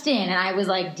 "Meet Justin." And I was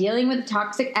like dealing with a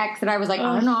toxic ex that I was like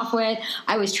on and off with.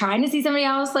 I was trying to see somebody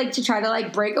else, like to try to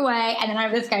like break away, and then I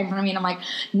have this guy in front of me, and I'm like,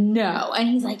 "No." And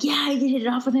he's like, "Yeah, I did hit it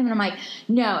off with him," and I'm like,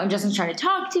 "No." And Justin's trying to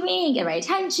talk to me and get my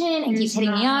attention, and keeps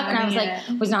hitting me up, and I was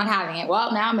like, was not having it.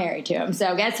 Well, now I'm married to him,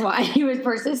 so guess what? He was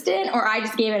persistent, or I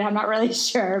just gave it. I'm not really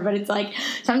sure, but it's like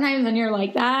sometimes when you're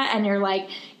like that and you're like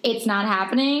it's not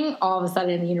happening, all of a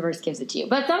sudden the universe gives it to you.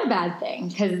 But it's not a bad thing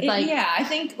because it's like yeah, I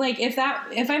think like if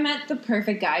I met the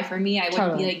perfect guy for me, I wouldn't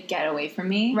Totally. be like, get away from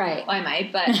me. Right. Well, I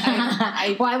might, but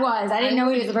I well, I was. I didn't know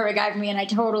he was the perfect guy for me, and I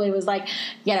totally was like,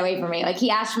 get away from me. Like he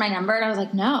asked for my number, and I was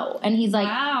like, no. And he's like,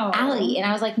 Wow. Allie, and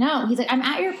I was like, no. He's like, I'm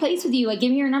at your place with you. Like, give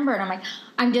me your number. And I'm like,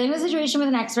 I'm dealing with a situation with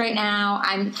an ex right now.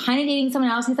 I'm kind of dating someone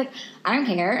else. He's like, I don't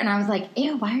care. And I was like,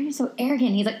 ew, why are you so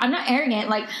arrogant? He's like, I'm not arrogant.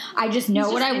 Like, I just know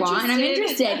He's what just I want, and I'm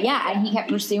interested. interested. Yeah. And he kept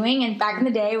pursuing. And back in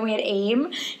the day when we had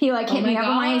AIM, he like hit Oh me my up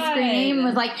on my God. screen name and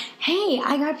was like, hey,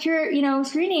 I got your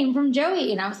screen name from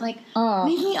Joey. And I was like, Oh.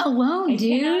 leave me alone, I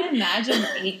dude. cannot imagine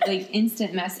like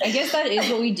instant mess. I guess that is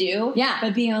what we do. Yeah.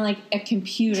 But being on like a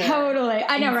computer. Totally,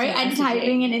 I know, right? Instant And messaging.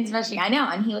 typing and instant messaging, I know.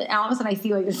 And all of a sudden, I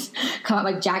see like this come up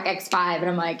like Jack X5, and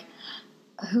I'm like,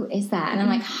 "Who is that?" And I'm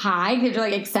like, "Hi," you have to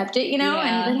like accept it,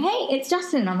 Yeah. And he's like, "Hey, it's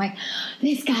Justin." And I'm like,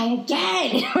 "This guy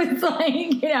again." It was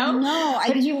like, No,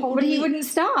 but he totally- wouldn't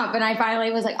stop. And I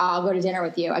finally was like, oh, "I'll go to dinner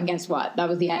with you." And guess what? That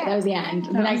was the end. That was the end.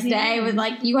 The That next was the day, it end. was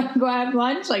like, "You want to go have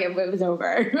lunch?" Like it was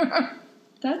over.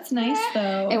 That's nice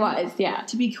though. It was, yeah.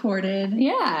 To be courted.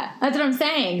 Yeah, that's what I'm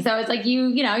saying. So it's like you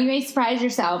may surprise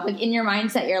yourself. Like in your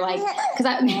mindset, you're like, because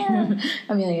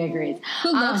Amelia agrees.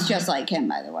 Who looks just like him,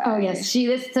 by the way. Oh yes,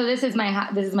 this is my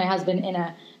husband in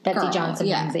a Betsy Girl, Johnson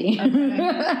yeah. onesie.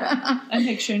 I'm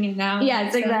picturing it now.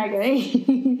 Yes, So-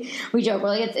 exactly. We joke. We're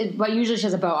like, but usually she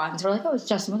has a bow on, so we're like, oh, it's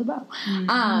Justin with a bow.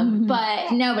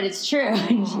 But no, but it's true.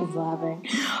 She's laughing,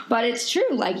 but it's true.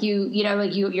 Like you're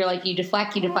like you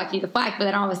deflect, but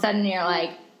then all of a sudden you're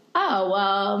like, oh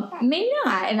well, maybe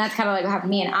not, and that's kind of like what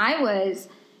happened to me. And I was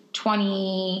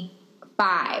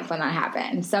 25 when that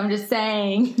happened, so I'm just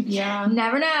saying, Yeah.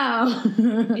 never know.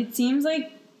 It seems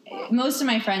like most of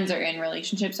my friends are in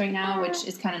relationships right now, which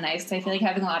is kind of nice because I feel like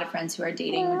having a lot of friends who are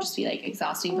dating would just be like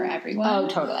exhausting for everyone. Oh,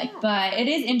 totally. But it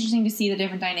is interesting to see the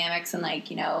different dynamics and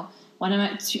like,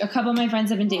 a couple of my friends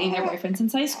have been dating their boyfriend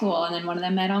since high school, and then one of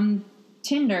them met on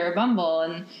Tinder, Bumble,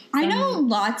 and I know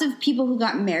lots of people who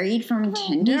got married from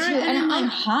Tinder, Me too. and I'm like, I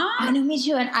huh? know, me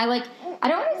too. And I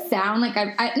don't want to sound like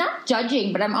I'm not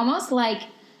judging, but I'm almost like,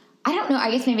 I don't know.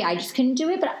 I guess maybe I just couldn't do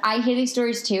it, but I hear these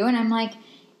stories too, and I'm like,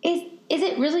 is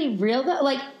it really real though?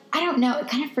 Like, I don't know. It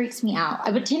kind of freaks me out.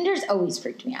 But Tinder's always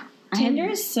freaked me out. Tinder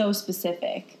is so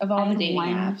specific of all the dating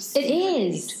apps. It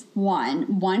is.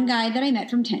 One guy that I met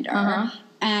from Tinder. Uh-huh.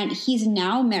 and he's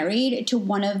now married to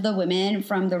one of the women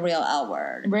from The Real L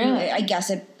Word. Really? I guess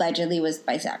it allegedly was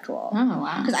bisexual. Oh,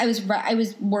 wow. Because I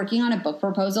was working on a book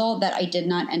proposal that I did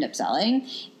not end up selling,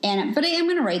 but I am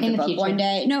going to write the book future. one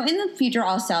day. No, in the future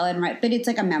I'll sell it and write, but it's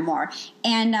like a memoir.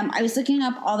 And I was looking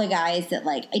up all the guys that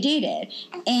like I dated,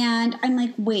 and I'm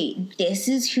like, wait, this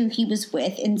is who he was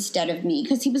with instead of me,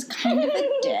 because he was kind of a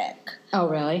dick. Oh,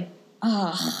 really?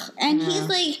 Ugh. And he's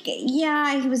like,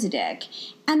 yeah, he was a dick.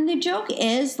 And the joke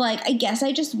is, like, I guess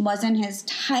I just wasn't his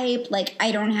type. Like,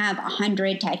 I don't have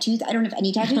 100 tattoos. I don't have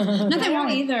any tattoos. Nothing wrong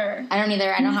with either. I don't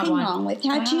either. I don't have nothing one. wrong with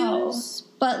tattoos.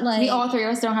 But like, All three of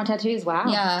us don't have tattoos. Wow.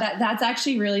 yeah, That's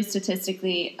actually really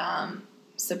statistically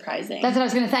surprising. That's what I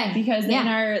was going to say. Because in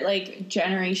our like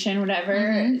generation, whatever,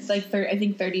 it's like I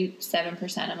think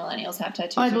 37% of millennials have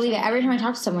tattoos. Oh, I believe it. Every time I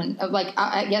talk to someone, like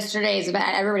yesterday's event,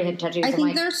 everybody had tattoos. I I'm think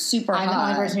like, they're super I'm the hot.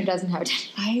 only person who doesn't have a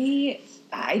tattoo.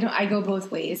 I go both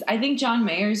ways. I think John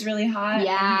Mayer's really hot. and he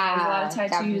has a lot of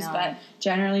tattoos, definitely. but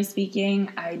generally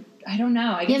speaking, I don't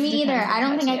know. I guess Yeah, it me either. depends on I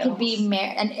don't the think I tattoo. could be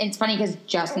married. And it's funny because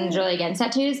Justin's really against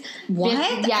tattoos. What?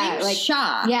 Yeah, I'm like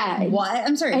shocked. yeah. What?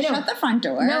 I'm sorry. I know. Shut the front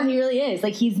door. No, he really is.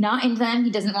 Like, he's not into them. He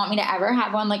doesn't want me to ever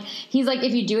have one. Like, he's like,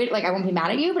 if you do it, like, I won't be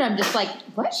mad at you, but I'm just like,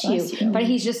 bless you. But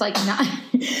he's just like, not,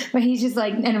 but he's just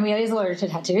like, and Amelia's allergic to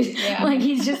tattoos. Yeah. Like,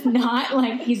 he's just not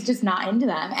into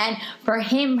them. And for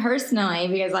him personally,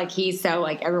 because, like, he's so,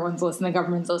 like, everyone's listening, the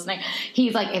government's listening,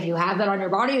 he's like, if you have that on your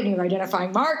body and you're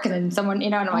identifying mark, and then someone,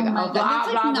 and I'm like, my oh, God, blah,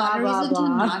 that's like blah, not a blah, reason blah, to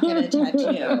blah. not get a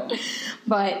tattoo.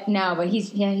 But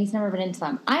he's never been into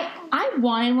them. I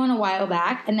wanted one a while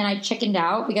back, and then I chickened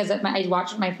out because I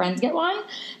watched my friends get one,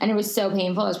 and it was so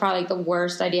painful. It was probably like the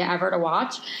worst idea ever to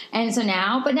watch. And so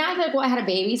now I feel like, well, I had a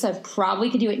baby, so I probably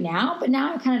could do it now, but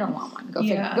now I kind of don't want one. Go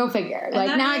figure. And Like,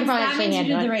 that now I can probably that actually means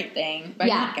you handle did it. the right thing by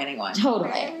not getting one.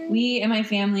 Totally. We in my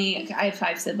family, I have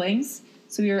 5 siblings.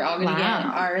 So we were all going to get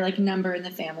Wow. our like number in the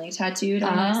family tattooed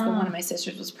on us. But one of my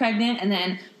sisters was pregnant, and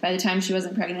then by the time she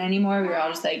wasn't pregnant anymore, we were all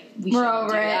just like, we We're shouldn't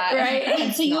over do it, that. right?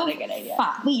 It's So not you're a good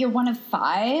idea. Wait, you're one of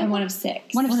 5? I'm one of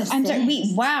 6. One of One 6. of I'm sorry. 6.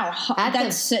 Wait, wow.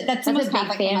 That's That's the a most big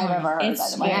Catholic thing I've family. ever heard.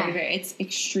 It's by the way. very, very. It's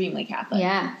extremely Catholic.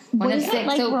 Yeah. What One of is it 6.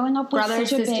 like So growing up with brothers,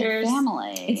 such a sisters. big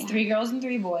family? It's 3 girls and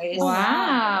 3 boys.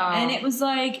 Wow. And it was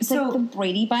like It's like the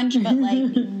Brady Bunch, but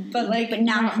like, but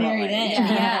not not married fully. in.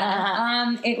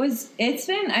 Yeah. It's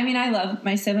been. I mean, I love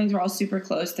my siblings. We're all super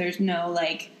close. There's no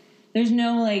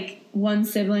one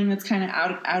sibling that's kind of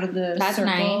out of the That's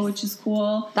circle, nice. which is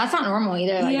cool. That's not normal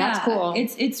either. Like, that's cool.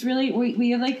 It's really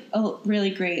we have like a really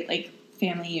great like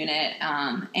family unit.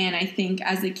 And I think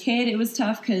as a kid it was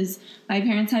tough because my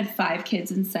parents had 5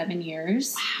 kids in 7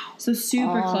 years. Wow. So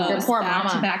super close. Your poor back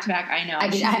mama. to back to back. I know. I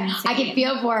She's could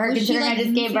feel for her Was she, considering like, I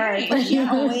just gave birth. Was she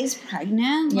always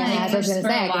pregnant? Yeah, Like, that's what I was going to for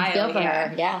say. a I can feel while, for yeah.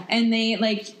 her. Yeah. And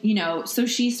they so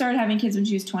she started having kids when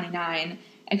she was 29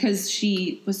 because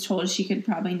she was told she could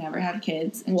probably never have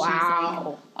kids. And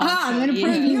Wow. I'm going to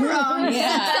prove you wrong.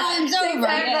 Yeah. Time's over.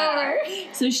 Yeah.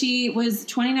 So she was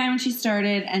 29 when she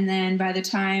started, and then by the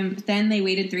time, then they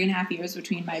waited 3.5 years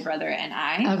between my brother and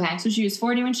I. Okay. So she was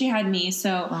 40 when she had me.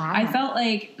 So Wow. I felt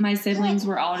like my siblings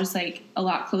were all just like a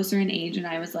lot closer in age, and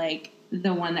I was like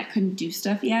the one that couldn't do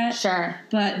stuff yet. Sure.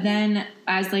 But then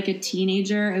as like a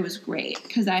teenager, it was great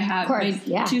because I have my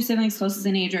 2 siblings closest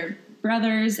in age are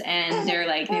brothers, and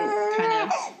they kind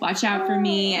of watch out for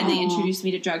me, and they introduced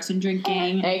me to drugs and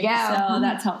drinking. There you go. So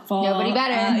that's helpful. Nobody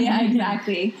better. Yeah,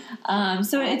 exactly.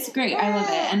 So it's great. I love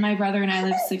it. And my brother and I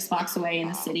live 6 blocks away in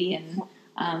the city, and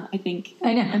I think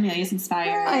I know. Amelia's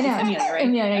inspired. I know. It's Amelia, right?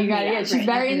 Amelia, you got it. Yeah, she's right,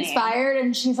 very that's the name. inspired,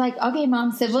 and she's like, okay,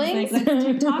 mom, siblings. She's like, let's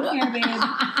take talk here, babe.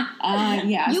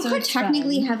 Yeah, You so could it's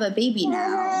technically fun. have a baby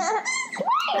now.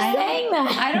 saying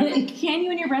that. I don't. Can you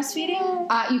when you're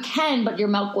breastfeeding? You can, but your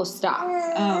milk will stop.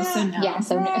 Oh, so no. Yeah,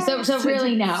 so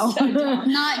really no.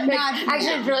 Not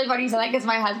Actually, it's really funny you say that because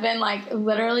my husband, like,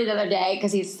 literally the other day,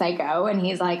 because he's psycho, and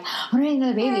he's like, "When are you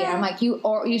another baby?" And I'm like, "You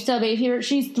still have a baby fever?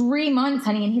 She's 3 months,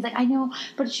 honey." And he's like, "I know,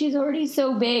 but she's already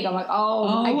so big." I'm like,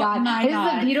 "Oh my god, this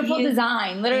is a beautiful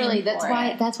design." Literally, that's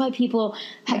why people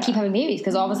keep having babies,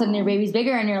 because all of a sudden your baby's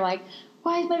bigger, and you're like,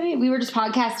 why is my baby? We were just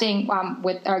podcasting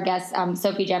with our guest,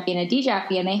 Sophie Jeffy and Adi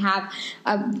Jeffy, and they have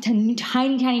a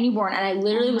tiny newborn. And I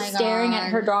literally was staring at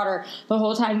her daughter the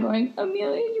whole time going,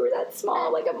 Amelia, you were that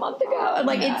small like a month ago. And,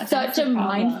 like, it's such a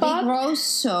mind fuck. They grow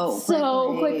so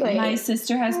quickly. My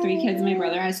sister has 3 kids, my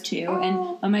brother has 2.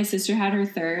 And when my sister had her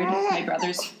 3rd, my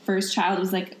brother's first child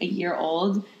was like a year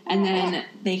old. And then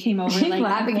they came over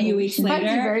like a few weeks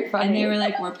later, and they were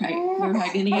like, we're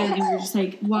pregnant again. And we were just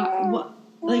like, what?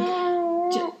 Like,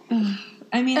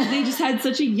 I mean, they just had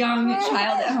such a young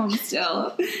child at home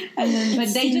still, and then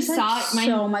but they just saw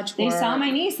so much. They saw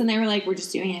my niece, and they were like, "We're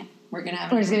just doing it. We're gonna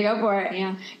have it. We're just gonna go for it."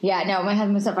 Yeah. No, my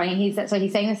husband was so funny. He's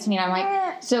saying this to me, and I'm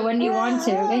like, "So when do you want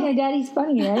to?" I know, Daddy's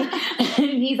funny, right? And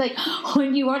he's like,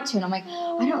 "When do you want to?" And I'm like,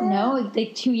 "I don't know,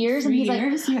 like 2 years." And he's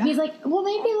like, "Well,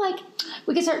 maybe like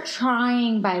we could start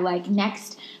trying by like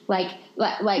next like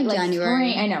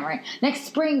January. spring." I know, right? Next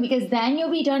spring, because then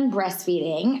you'll be done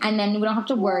breastfeeding, and then we don't have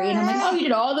to worry. And I'm like, "Oh, you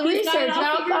did all the research,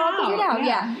 now it's all figured out."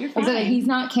 Yeah. You're So fine. he's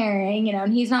not carrying,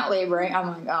 and he's not laboring. I'm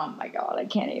like, "Oh my God, I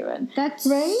can't even." That's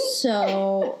right.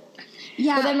 So.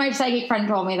 Yeah. But then my psychic friend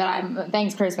told me that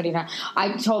thanks Chris Medina,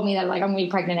 told me that like I'm going to be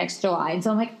pregnant next July. And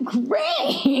so I'm like,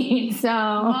 great. So.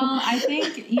 Well, I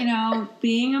think,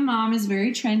 being a mom is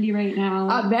very trendy right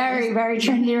now. Very, very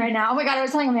trendy right now. Oh my God, I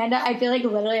was telling Amanda, I feel like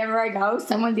literally everywhere I go,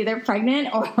 someone's either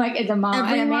pregnant or like it's a mom.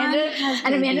 Everyone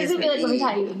And Amanda's going to be like, let me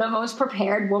tell you, the most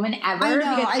prepared woman ever. I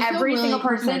know, because I feel every really single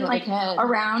person prepared like with a kid.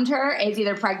 around her is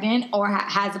either pregnant or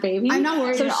has a baby. I'm not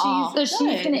worried at all. So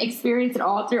she's going to experience it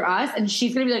all through us, and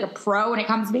she's going to be like a pro when it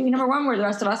comes to baby number one, where the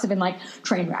rest of us have been like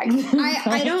train wrecks.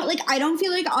 I don't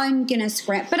feel like I'm gonna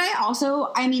scrimp, but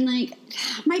I mean like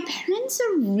my parents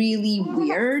are really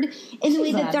weird in the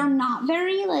way that they're not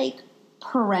very like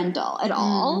parental at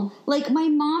all. Like my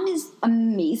mom is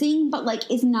amazing, but like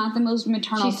is not the most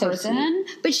maternal She's so person,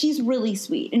 but she's really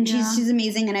sweet and she's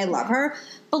amazing and I love her.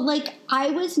 But like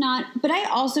I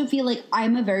also feel like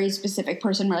I'm a very specific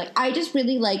person where like I just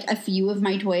really like a few of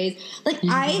my toys. Like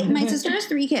my sister has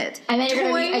 3 kids. And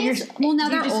then well now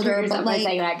they're older, but like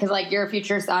saying that because like your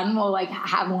future son will like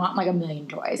want like 1,000,000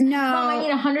 toys. No, Mom, I need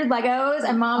 100 Legos,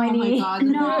 and Mom, I need.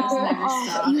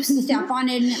 God, you step on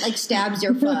it and it like stabs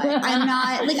your foot.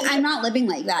 I'm not living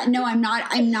like that. No, I'm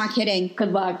not kidding.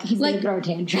 Good luck. He's Like- gonna throw a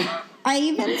tantrum. I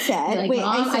even said, Like,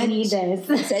 Mom, I need this.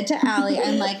 I said to Allie,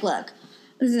 I'm like, look,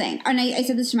 this is the thing. And I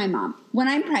said this to my mom. When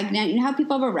I'm pregnant, you know how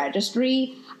people have a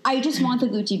registry? I just want the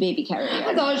Gucci baby carrier.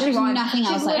 That's all she There's wants. nothing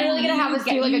else. She's literally gonna have us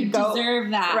do like a goat.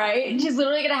 Deserve that, right? She's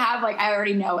literally gonna have like I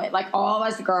already know it. Like all of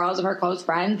us girls of her close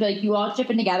friends, be like you all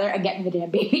chipping together and getting the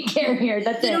damn baby carrier.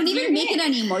 That's They it. don't even make it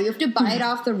anymore. You have to buy it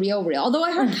off the real. Although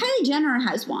I heard Kylie Jenner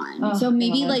has one, so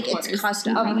maybe like it's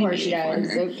custom. Of course she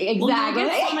does. Exactly. Well, you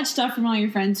get so much stuff from all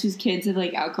your friends whose kids have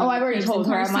like outgrown. Oh, I've already told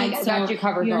her. I'm like, I got you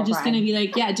covered. You're just gonna be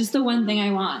like, yeah, just the one thing I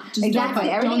want. Just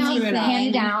exactly. Everything else screw it up. hand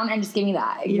it down and just give me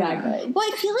that. Exactly. Well,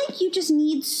 I feel like you just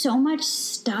need so much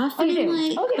stuff. Oh, you do.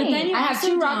 Like, But then you I have also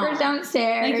 2 rockers don't.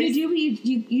 downstairs. Like you do,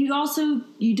 but you also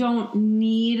you don't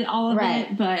need all of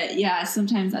it. But yeah,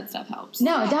 sometimes that stuff helps.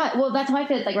 No, it does. Well, that's why I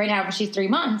feel it's like right now, she's 3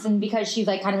 months, and because she's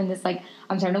like kind of in this like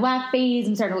I'm starting to laugh phase,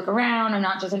 I'm starting to look around, I'm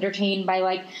not just entertained by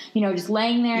like just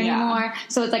laying there anymore.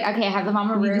 So it's like okay, I have the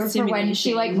Mama Roo for when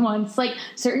she like wants like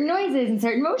certain noises and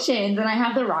certain motions, and I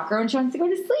have the rocker when she wants to go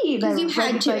to sleep. Because you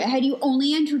had you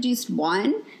only introduced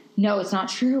one? No, it's not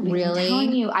true. Because Really? I'm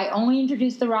telling you, I only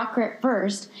introduced the rocker at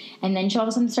first, and then she all of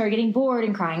a sudden started getting bored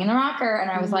and crying in the rocker, and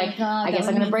I was like, God, I guess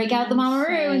I'm going to break out the Mama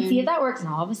Roo and see if that works. And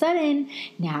all of a sudden,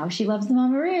 now she loves the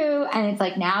Mama Roo, and it's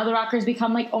like now the rockers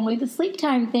become like only the sleep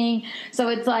time thing. So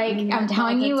it's like I'm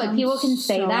telling you, like people can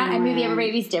say that, and maybe every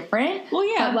baby's different. Well,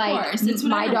 yeah, but like of course. It's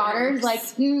my whatever daughter's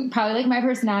works. like probably like my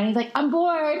personality is like I'm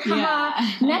bored,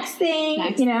 haha. Next thing,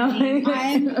 Next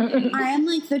I am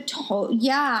like the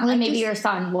yeah. Well, then I maybe just- your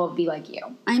son will be like you.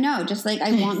 I know, just like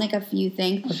I want like a few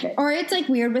things. Okay. Or it's like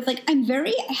weird with like I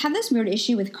have this weird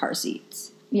issue with car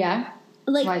seats. Yeah.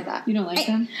 Like Why is that? You don't like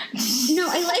them? no,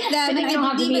 I like them But then and you don't I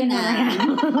have to believe be in in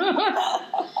them.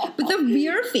 there. But the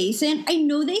rear facing, I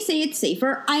know they say it's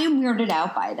safer. I am weirded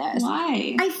out by this.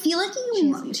 Why? I feel like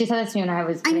you She said this to me when I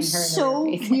was putting I'm her in so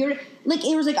the movie. weird. Like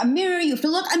it was like a mirror. You have to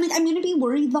look. I'm like I'm gonna be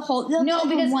worried the whole. That's No, like the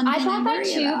because one I thing thought I'm that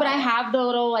worried too, about. but I have the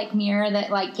little like mirror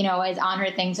that like, is on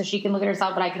her thing so she can look at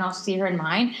herself, but I can also see her in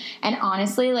mine. And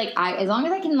honestly, like as long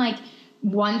as I can like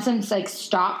once I'm like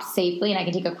stopped safely and I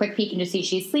can take a quick peek and just see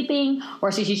she's sleeping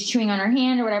or see she's chewing on her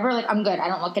hand or whatever, like I'm good. I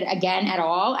don't look at it again at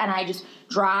all, and I just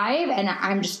drive and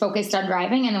I'm just focused on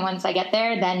driving, and then once I get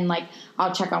there, then like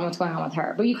I'll check on what's going on with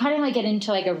her. But you kind of like get into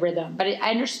like a rhythm. But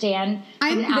I understand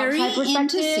I'm from an very outside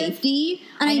into perspective. safety,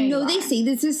 and I I know know you they are. say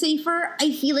this is safer.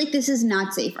 I feel like this is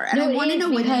not safer, and No, I it want to is know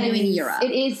what they do in because Europe.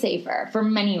 It is safer for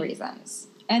many reasons.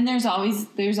 And there's all these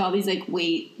like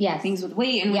weight things with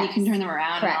weight and when you Yes. can turn them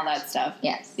around Correct. and all that stuff.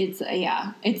 Yes. It's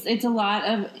it's a lot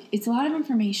of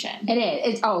information. It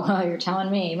is. You're telling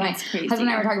me. My It's crazy. husband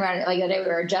and I were talking about it like the other day. We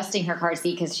were adjusting her car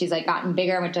seat because she's like gotten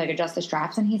bigger and went to like adjust the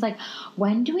straps. And he's like,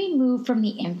 "When do we move from the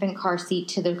infant car seat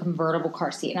to the convertible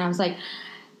car seat?" And I was like,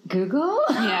 Google?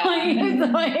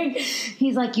 Yeah.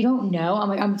 He's like, you don't know? I'm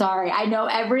like, I'm sorry. I know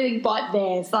everything but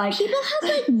this. Like, People had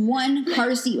like one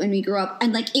car seat when we grew up,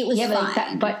 and like it was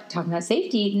fine. But talking about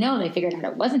safety, no, they figured out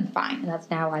it wasn't fine, and that's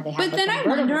now why they have. But then I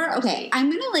wonder, okay, I'm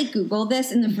gonna like Google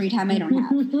this in the free time I don't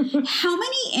have. How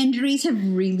many injuries have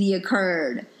really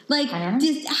occurred? Like,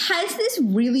 has this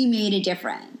really made a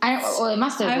difference? Well, it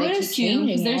must have. I would keep assume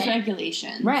because changing there's it.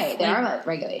 regulations, Right? There like, are like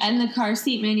regulations, and the car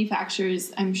seat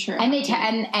manufacturers, I'm sure, and they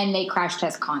and they crash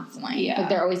test constantly. Yeah. Like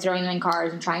they're always throwing them in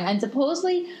cars and trying. And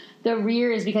supposedly the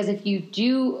rear is because if you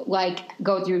do like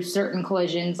go through certain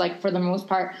collisions, like for the most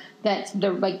part, that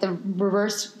the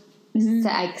reverse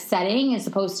setting is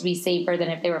supposed to be safer than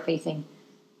if they were facing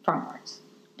frontwards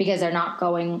because they're not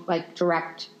going like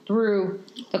direct through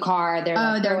the car. They're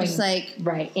they're going just like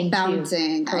into,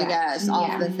 bouncing, correct. I guess,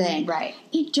 off the thing. Right.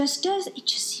 It just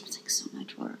seems like so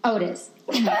much work. Oh, it is.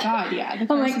 Oh my god, yeah, the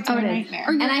car seats are a nightmare.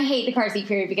 And I hate the car seat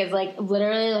period because, like,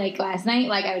 literally, like last night,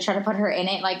 like I was trying to put her in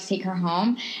it, like to take her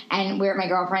home, and we were at my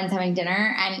girlfriend's having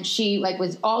dinner, and she like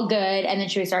was all good, and then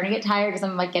she was starting to get tired because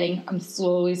I'm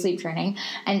slowly sleep training,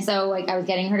 and so like I was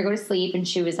getting her to go to sleep, and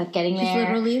she was like getting She's there.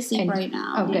 literally asleep right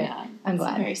now. Oh, good. Yeah, I'm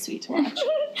glad. Very sweet to watch.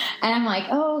 And I'm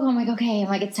like, I'm like, okay. I'm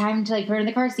like, it's time to like put her in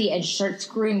the car seat, and she starts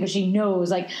screaming because she knows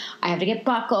like I have to get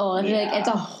buckled. And like it's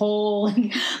a whole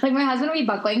like my husband will be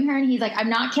buckling her, and he's like, I'm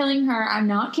not killing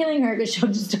her, because she'll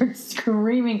just start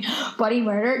screaming bloody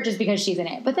murder just because she's in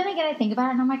it. But then again, I think about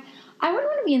it, and I'm like, I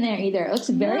wouldn't want to be in there either. It looks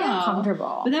very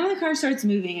uncomfortable. But then when the car starts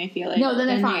moving, I feel like no, then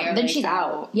they're fine. Then like, she's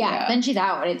out. Yeah, then she's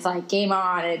out, and it's like game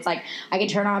on. And it's like I can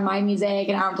turn on my music,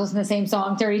 and I don't have to listen to the same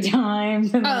song 30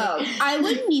 times. And I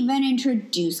wouldn't even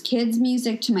introduce kids'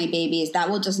 music to my babies. That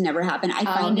will just never happen. I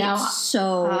find it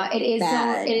so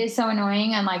bad. It is so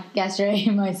annoying. And like yesterday,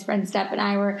 my friend Steph and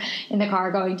I were in the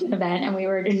car going to an event, and we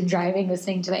were driving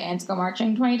listening to the ants go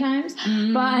marching 20 times.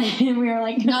 But we were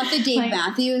like, not the Dave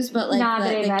Matthews, but like not the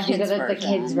Dave Matthews, kids the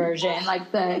kids version,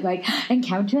 like and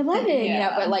count to 11. You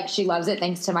know, but like she loves it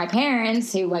thanks to my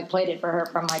parents who like played it for her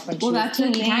from like when she was that's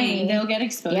the thing. tiny. They'll get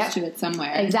exposed to it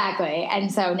somewhere. Exactly,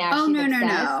 and so now she's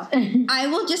obsessed. No. I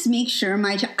will just make sure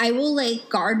I will like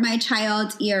guard my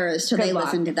child's ears till they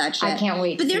listen to that shit. I can't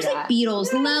wait. But there's like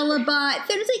Beatles, Lullaby.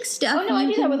 There's like stuff. Oh no, I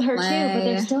do that with her too. But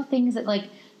there's still things that like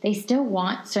they still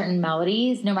want certain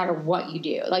melodies no matter what you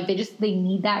do. Like they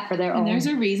need that for their own. And there's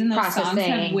a reason those processing. songs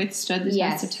have withstood the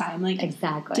test of time. Like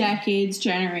decades,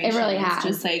 generations. It really has.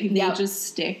 Just like they just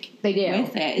stick with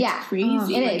it. It's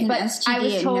crazy. It is. But I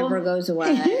was told it never goes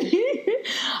away.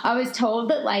 I was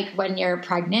told that like when you're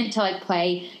pregnant to like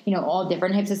play, you know, all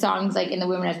different types of songs, like in the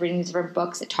women I was reading these different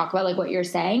books that talk about like what you're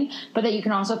saying, but that you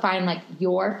can also find like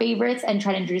your favorites and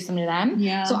try to introduce them to them.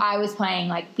 Yeah. So I was playing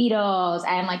like Beatles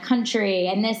and like country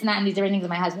and this and that and these different things that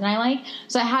my husband and I like.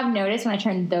 So I have noticed when I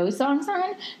turn those songs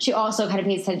on, she also kind of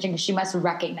pays attention because she must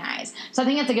recognize. So I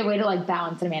think that's a good way to like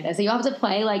balance it, Amanda. So you have to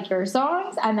play like your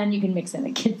songs and then you can mix in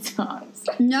the kids' songs.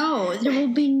 No, there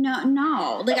will be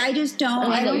no. Like I just don't.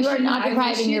 Amanda, you are not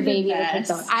depriving your baby a kid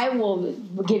song. I will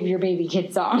give your baby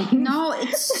kid song. No,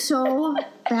 it's so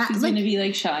bad. She's going to be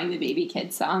like showing the baby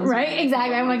kid songs. Right?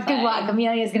 Exactly. I'm like, good luck.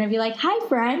 Amelia's going to be like, hi,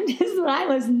 friend. This is what I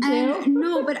listen to.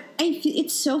 No, but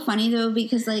it's so funny though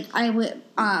because like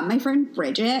my friend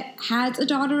Bridget has a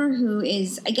daughter who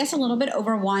is, I guess, a little bit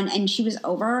over 1, and she was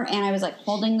over, and I was like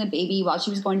holding the baby while she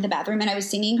was going to the bathroom, and I was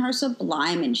singing her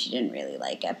Sublime, and she didn't really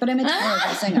like it. But I'm a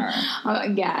terrible singer.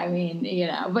 Yeah, I mean, you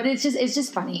know, but it's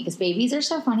just funny because babies are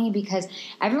so funny because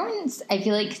everyone's, I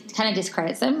feel like, kind of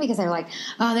discredits them because they're like,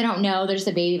 oh, they don't know, they're just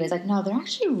a baby. But it's like, no, they're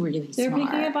actually really They're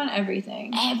smart. picking up on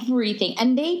everything. Everything.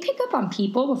 And they pick up on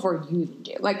people before you even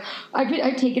do. Like,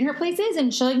 I've taken her places,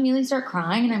 and she'll like immediately start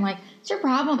crying, and I'm like, what's your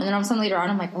problem? And then all of a sudden later on,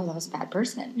 I'm like, oh, that was a bad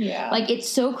person. Yeah. Like, it's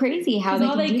so crazy how they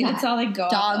can do that. It's all like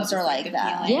dogs are like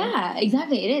that. Yeah,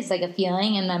 exactly. It is like a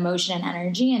feeling and the emotion and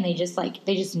energy, and they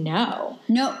just know.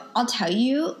 No, I'll tell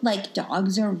you, like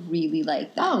dogs are really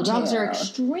like that. Oh, dogs too. are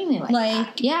extremely like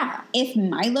that. Yeah. If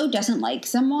Milo doesn't like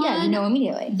someone, yeah, you know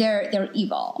immediately. They're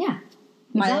evil. Yeah.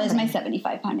 Milo is my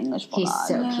 75-pound English bulldog. He's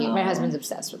so cute. My husband's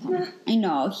obsessed with him. I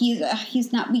know.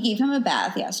 He's not. We gave him a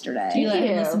bath yesterday. Do you let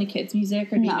him listen to kids'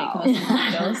 music, or do you make him listen to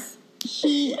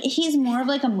Beatles? He's more of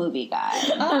like a movie guy.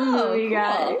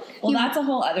 Guy. Well, that's a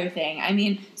whole other thing. I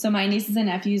mean, so my nieces and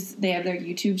nephews, they have their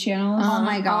YouTube channels. Oh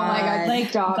my god!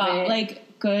 Like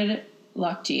good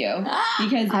luck to you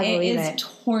because it is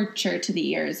torture to the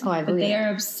ears. Oh, I believe but they are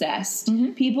obsessed.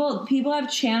 Mm-hmm. People have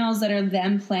channels that are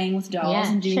them playing with dolls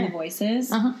and doing the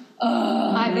voices.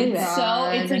 I believe it. So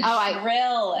it's a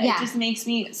thrill. yeah. It just makes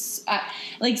me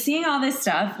like seeing all this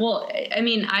stuff. Well, I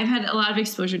mean, I've had a lot of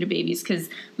exposure to babies because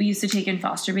we used to take in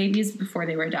foster babies before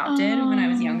they were adopted when I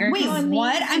was younger. Wait,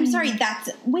 what? I'm sorry.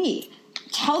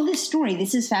 Tell this story.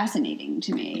 This is fascinating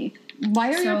to me.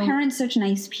 Why are your parents such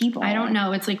nice people? I don't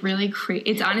know. It's like really crazy.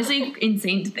 It's honestly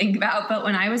insane to think about. But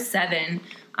when I was 7,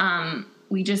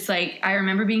 we just I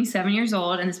remember being 7 years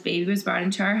old and this baby was brought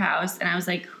into our house and I was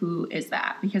like, who is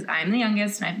that? Because I'm the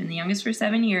youngest and I've been the youngest for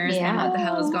 7 years and what the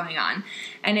hell is going on?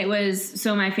 And it was,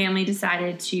 so my family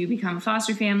decided to become a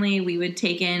foster family. We would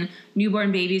take in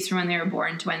newborn babies from when they were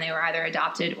born to when they were either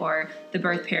adopted or the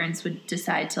birth parents would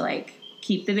decide to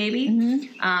keep the baby.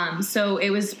 Mm-hmm. So it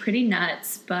was pretty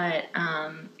nuts, but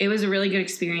it was a really good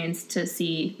experience to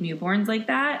see newborns like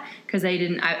that because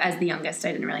as the youngest,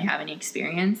 I didn't really have any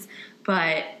experience.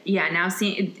 But yeah, now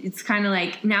seeing it's kind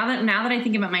of now that I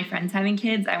think about my friends having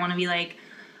kids, I want to be like,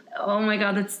 oh my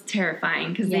God, that's terrifying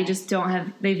because they just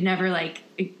they've never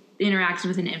interacted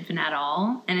with an infant at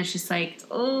all. And it's just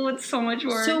oh, it's so much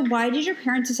work. So why did your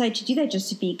parents decide to do that? Just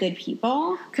to be good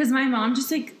people? Because my mom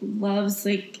just loves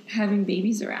having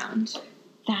babies around.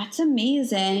 That's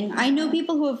amazing. I know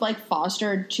people who have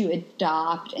fostered to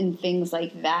adopt and things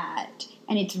like that.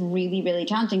 And it's really, really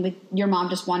challenging. But your mom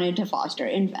just wanted to foster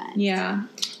infants. Yeah.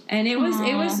 And it was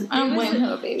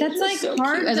That's so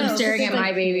hard. Cute. As I'm staring at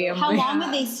my baby. How long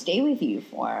would they stay with you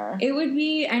for? It would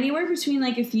be anywhere between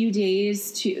a few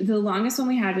days to the longest one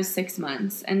we had was 6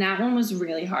 months, and that one was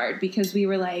really hard because we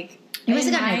were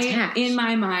in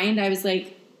my mind I was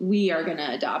we are gonna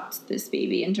adopt this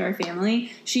baby into our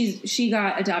family. She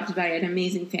got adopted by an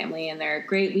amazing family and they're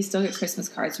great. We still get Christmas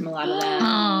cards from a lot of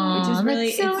them, which is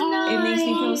really nice. It makes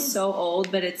me feel so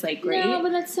old, but it's great. No,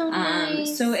 but that's so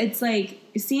nice. So it's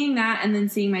seeing that and then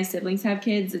seeing my siblings have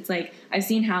kids. It's I've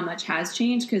seen how much has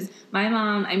changed because my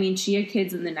mom, I mean, she had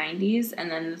kids in the 90s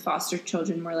and then the foster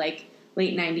children were late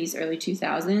 90s, early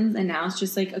 2000s, and now it's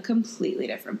just a completely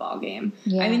different ballgame.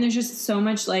 Yeah. I mean, there's just so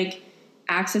much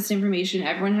access to information.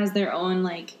 Everyone has their own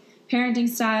parenting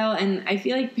style, and I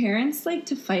feel parents like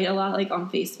to fight a lot on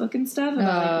Facebook and stuff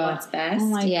about what's best. Oh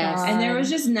my God. And there was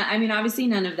just obviously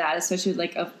none of that, especially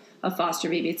with a foster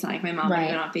baby. It's not my mom would have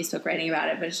been on Facebook writing about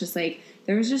it, but it's just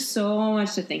there was just so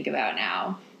much to think about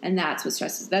now, and that's what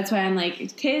stresses. That's why I'm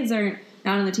kids aren't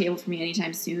not on the table for me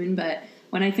anytime soon, but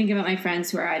when I think about my friends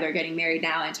who are either getting married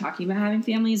now and talking about having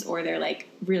families or they're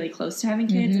really close to having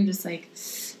kids, I'm just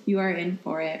you are in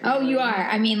for it. Really. Oh, you are.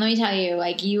 I mean, let me tell you,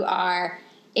 you are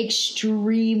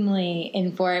extremely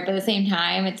in for it, but at the same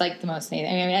time, it's the most amazing.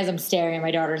 I mean, as I'm staring at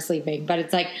my daughter sleeping, but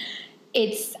it's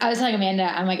I was telling Amanda,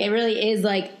 I'm it really is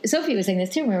Sophie was saying this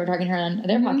too when we were talking to her on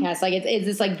their podcast. It's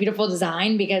this beautiful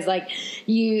design because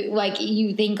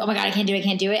you think, oh my God, I can't do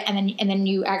it, and then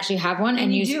you actually have one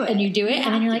and you do it, and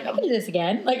then you're I can do this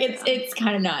again. It's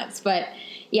kind of nuts, but.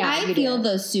 Yeah, I feel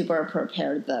though super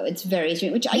prepared though. It's very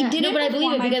strange, which I didn't. But I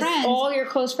believe it because all your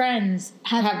close friends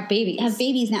have babies. Have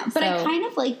babies now, but I kind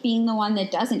of being the one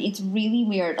that doesn't. It's really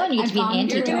weird. Oh, you have to be an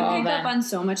auntie You're to all gonna of pick them. up on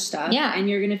so much stuff, and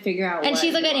you're gonna figure out. And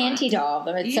she's an auntie to all of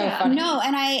them. It's so funny. No,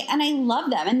 and I love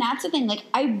them, and that's the thing.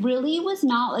 I really was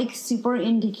not super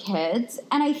into kids,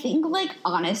 and I think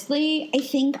honestly, I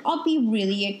think I'll be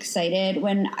really excited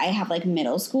when I have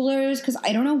middle schoolers because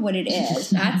I don't know what it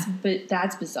is.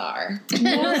 That's bizarre.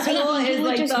 Middle school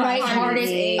is just the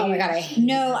hardest age. Oh my God,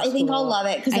 I think I'll love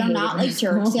it because they're not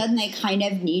jerks yet, and they kind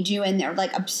of need you, and they're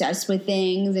obsessed with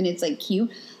things, and it's cute.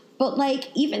 But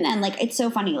even then, it's so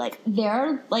funny.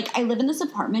 They're I live in this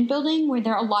apartment building where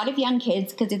there are a lot of young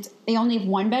kids because they only have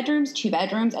 1 bedroom, 2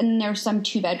 bedrooms, and then there's some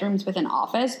 2 bedrooms with an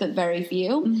office, but very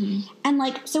few. Mm-hmm. And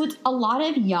so it's a lot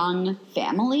of young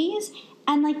families,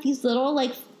 and these little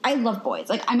I love boys.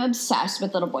 I'm obsessed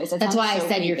with little boys. That's why I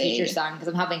said your future son because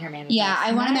I'm helping her manifest. Yeah,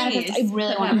 I want to manifest. I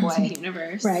really want a boy.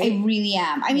 Universe. Right. I really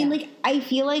am. I mean, I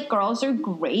feel girls are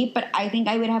great, but I think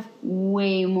I would have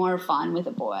way more fun with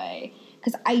a boy.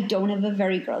 Because I don't have a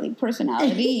very girly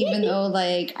personality, even though,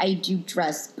 I do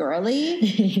dress girly.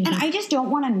 And I just don't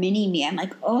want a mini-me. I'm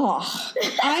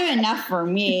I'm enough for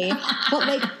me.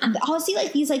 But, I'll see,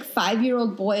 these,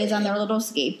 5-year-old boys on their little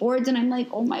skateboards, and I'm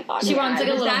oh, my God. She wants, a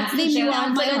little...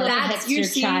 You're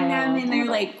seeing them in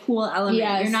their, cool element.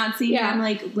 Yes. You're not seeing them,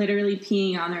 literally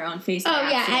peeing on their own face. Oh,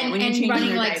 yeah, and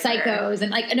running like psychos.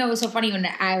 And, no, it was so funny when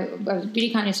I was beauty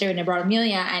connoisseur and I brought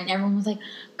Amelia, and everyone was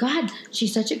God,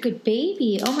 she's such a good baby.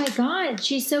 baby. Oh my God,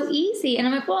 she's so easy. And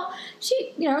I'm like, well,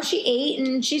 she ate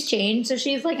and she's changed, so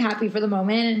she's like happy for the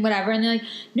moment and whatever. And they're like,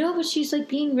 no, but she's like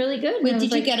being really good. And Wait, I was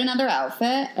did you like, get another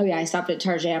outfit? oh yeah, I stopped at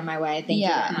Target on my way. Thank you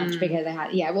very much because I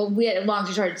had we had long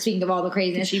to short. Speaking of all the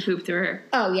craziness, She pooped through her.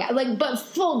 oh yeah, like but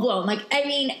full blown. Like I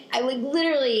mean, I like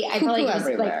literally, I felt like it was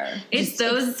everywhere. like It's just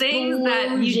those things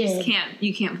that you just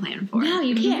explosion. can't plan for. No,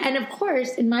 you can't. And of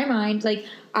course, in my mind, like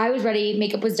I was ready,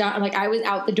 makeup was done, like I was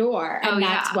out the door, and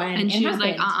that's when and she was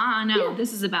happened. like, no, Yeah.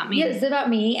 this is about me. Yeah, this is about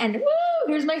me, and woo,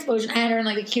 here's my explosion. I had her in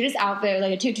like the cutest outfit,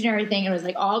 like a tutu and everything, and it was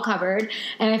like all covered.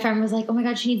 And my friend was like, oh my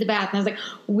God, she needs a bath. And I was like,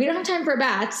 we don't have time for a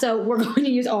bath, so we're going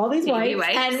to use all these Baby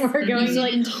wipes, wipes. and we're going to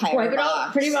like Entire wipe it all,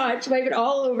 box. pretty much, wipe it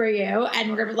all over you, and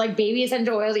we're going to like baby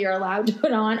essential oils you're allowed to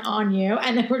put on you,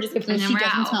 and then we're just going to And then She we're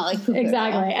doesn't out. smell like poo.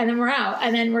 Exactly. And then we're out.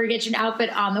 And then we're get you an outfit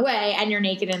on the way and you're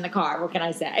naked in the car. What can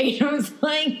I say? It was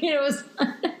like, it was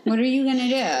What are you gonna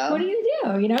do? what are you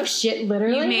gonna do? You know, shit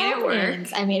literally You made it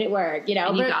happens. I made it work, you know.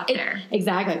 And you but got there.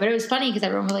 Exactly. But it was funny because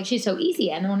everyone was like, she's so easy.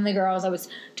 And then one of the girls I was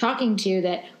talking to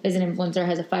that is an influencer,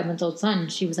 has a 5-month-old son.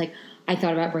 She was like, I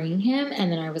thought about bringing him.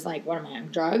 And then I was like, what am I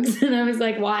on drugs? And I was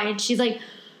like, why? And she's like,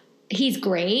 he's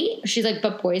great. She's like,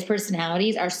 but boys'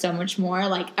 personalities are so much more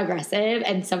like aggressive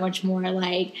and so much more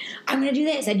like, I'm gonna do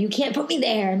this and you can't put me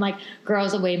there. And like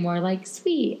girls are way more like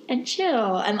sweet and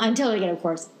chill. And until they get, of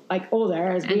course, like older,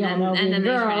 as we all know, being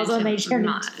girls, and they turn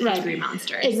angry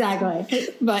monsters. Exactly.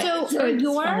 But So it's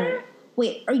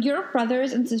funny. are your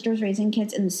brothers and sisters raising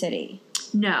kids in the city?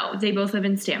 No, they both live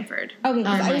in Stanford. Okay,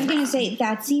 'cause Oh I my was gonna say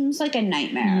that seems like a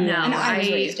nightmare. No, and I was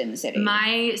I- raised in the city.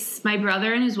 My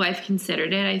brother and his wife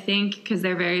considered it, I think, because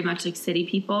they're very much like city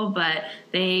people, but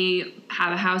they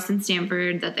have a house in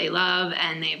Stanford that they love,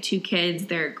 and they have 2 kids.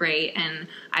 They're great, and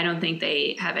I don't think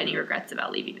they have any regrets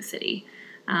about leaving the city.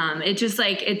 It's just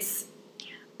like it's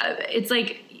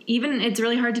like even it's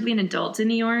really hard to be an adult in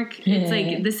New York. It's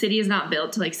like the city is not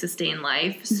built to like sustain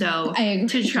life. So I agree.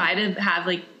 to try to have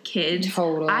like kids,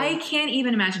 Totally. I can't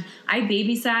even imagine. I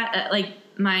babysat like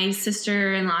my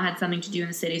sister-in-law had something to do in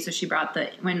the city, so she brought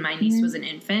when my niece was an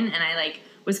infant, and I like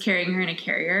was carrying her in a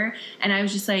carrier, and I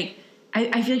was just like,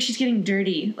 I feel like she's getting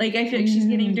dirty. Like I feel like she's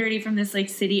getting dirty from this like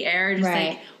city air, just Right.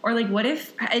 like, or like what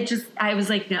if I was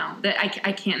like, no, that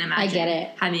I can't imagine. I get it.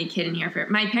 Having a kid in here for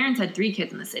my parents had 3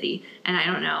 kids in the city, and I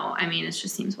don't know. I mean, it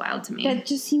just seems wild to me. that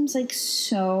just seems like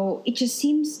so. It just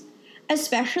seems,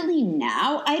 especially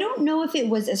now. I don't know if it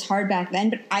was as hard back then,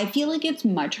 but I feel like it's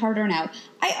much harder now.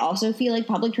 I also feel like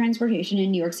public transportation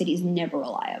in New York City is never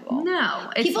reliable. No,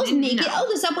 People make it. Oh,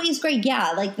 the subway is great.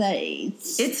 Yeah, like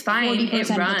It's fine. 40% It of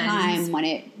the runs. time when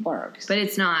it works. but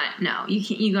it's not. No, you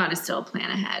can't. You got to still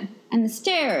plan ahead. And the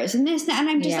stairs and this and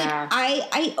I'm just Yeah. like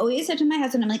I always said to my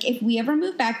husband, I'm like, if we ever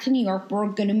move back to New York, we're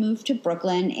gonna move to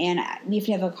Brooklyn and we have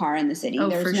to have a car in the city. Oh,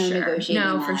 There's for no sure. negotiating.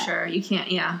 No, that. for sure. You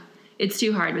can't. Yeah, it's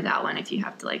too hard without one if you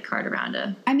have to like cart around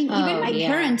a. I mean, even Oh, my yeah.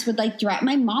 parents would like drive.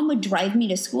 My mom would drive me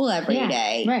to school every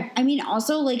day. Yeah, right. I mean,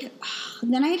 also like,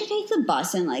 then I had to take the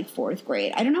bus in like 4th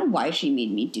grade. I don't know why she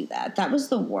made me do that. That was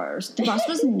the worst. The bus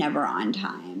was never on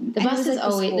time. The And it bus was, is like,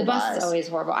 always school the bus is always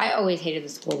horrible. I always hated the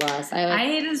school bus. I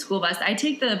hated the school bus. I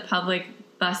take the public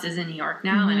buses in New York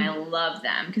now, and I love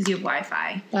them because you have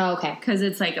Wi-Fi. Oh, okay. Because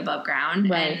it's like above ground,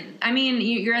 Right. And I mean,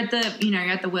 you're at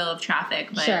the will of traffic,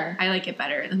 but Sure. I like it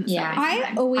better than the Yeah. subway I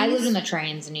sometimes. always I lived in the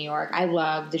trains in New York. I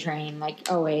loved the train, like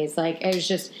always. Like it was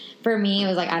just for me. It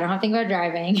was like I don't have to think about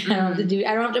driving. I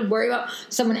don't have to worry about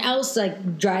someone else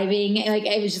like driving. Like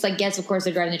it was just like yes, of course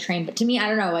they're driving the train, but to me, I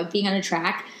don't know. Like being on a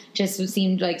track just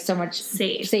seemed like so much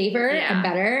safer Yeah. and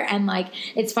better. And like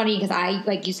it's funny because I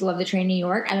like used to love the train in New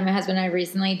York, and then my husband and I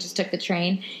recently just took the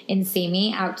train in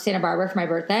Simi out to Santa Barbara for my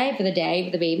birthday for the day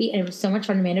with the baby, and it was so much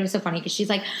fun. Amanda was so funny because she's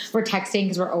like, we're texting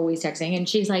because we're always texting, and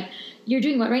she's like, you're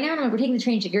doing what right now? And I'm like, we're taking the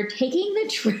train. She's like, you're taking the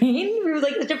train? It was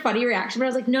like such a funny reaction. But I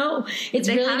was like, no, it's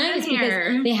They really have them nice here.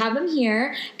 because they have them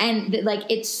here. And like,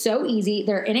 it's so easy.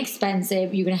 They're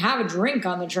inexpensive. You can have a drink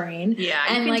on the train. Yeah,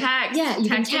 and you can like, text. Yeah, you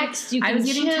can Texting- text. You can I was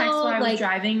getting chill, texts while I was like,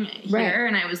 driving here, Right.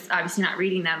 and I was obviously not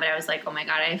reading them, but I was like, oh my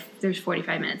god, there's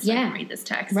 45 minutes so I Yeah. can read this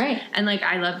text. Right. And like,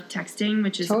 I love texting,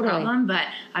 which is Totally. a problem, but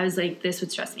I was like, this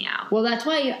would stress me out. Well, that's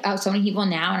why so many people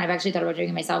now, and I've actually thought about doing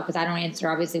it myself because I don't answer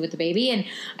obviously with the baby, and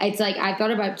it's like I've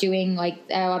thought about doing like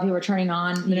a lot of people are turning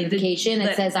on the notification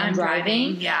that says I'm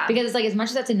driving, yeah. because it's like as much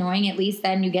as that's annoying, at least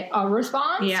then you get a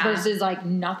response Yeah. versus like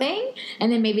nothing,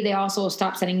 and then maybe they also will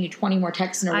stop sending you 20 more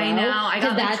texts in a row. I know. I got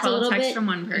 'cause like that's a 12 little texts bit, from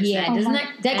one person. Yeah, doesn't that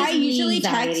I gives me usually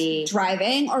anxiety. text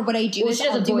driving, or what I do Well, is she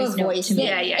does I'll a do a voice note voice to me.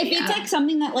 note. Yeah, If it's yeah. like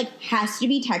something that like has to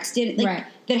be texted, like Right.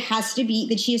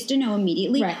 that she has to know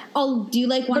immediately. Right. I'll do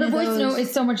like one But a of voice those. note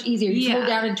is so much easier. You slow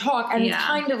down and talk, and it's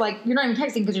kind of like you're not even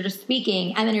texting because you're just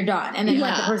speaking, and then you're done, and then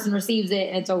like the person receives it,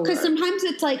 and it's over. Because sometimes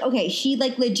it's like, okay, she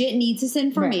like legit needs this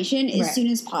information as soon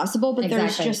as possible, but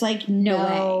there's just like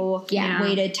no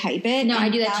way to type it. No, I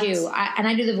do that too.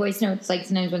 I do the voice notes like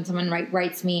sometimes when someone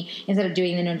writes me instead of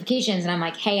doing the notifications, and I'm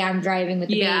like, hey, I'm driving with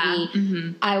the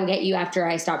baby. I will get you after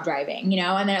I stop driving,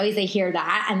 and then at least they hear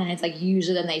that, and then it's like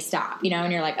usually then they stop,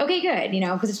 and you're like, okay, good,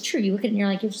 because it's true. You look at it and you're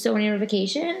like, you have so many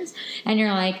notifications, and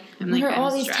you're like, what are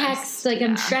all these texts? Like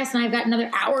I'm stressed, and I've got another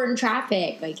hour in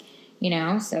traffic, like.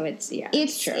 So it's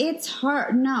true. It's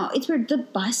hard. No, it's weird. The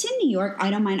bus in New York,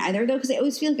 I don't mind either though, because I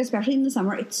always feel like, especially in the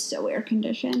summer, it's so air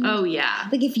conditioned. Oh yeah.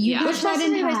 Like if you which bus are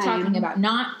you guys talking about?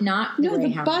 Not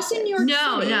the bus in New York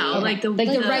City. No, like the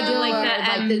regular,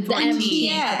 like the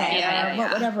M14.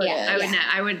 Whatever it is.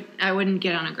 I wouldn't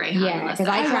get on a Greyhound. Yeah, because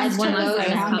I tried one of those.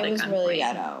 It was really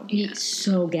ghetto. It's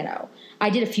so ghetto. I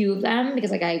did a few of them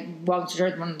because like I walked to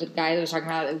church. One of the guys I was talking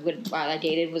about I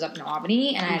dated was up in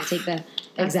Albany, and I had to take the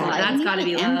That's got to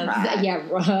be love.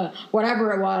 Yeah,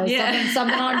 whatever it was,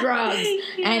 something on drugs,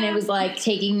 and it was like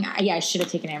taking. Yeah, I should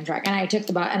have taken Amtrak, and I took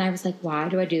the bus, and I was like, why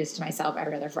do I do this to myself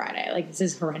every other Friday? Like this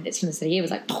is horrendous from the city. It was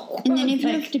like, and then if you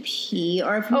have to pee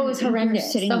or if it's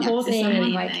horrendous. Sitting the whole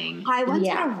thing. I once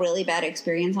had a really bad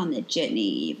experience on the Jitney.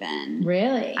 Even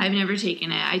really, I've never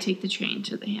taken it. I take the train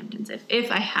to the Hamptons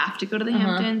if I have to go to the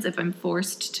Hamptons. If I'm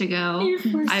forced to go,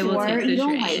 I will take the train. You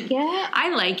don't like it? I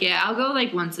like it. I'll go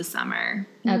like once a summer.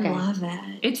 Okay. I love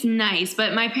it. It's nice,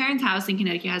 but my parents' house in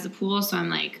Connecticut has a pool, so I'm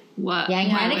like, what? Yeah,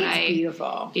 Connecticut's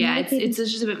beautiful. Yeah, it's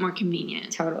just a bit more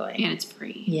convenient. Totally. And it's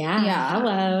free. Yeah.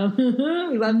 Hello.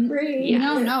 We love free.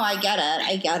 Yeah. No, I get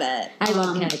it. I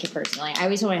love Connecticut personally. I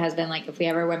always told my husband, like, if we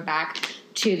ever went back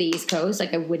to the East Coast,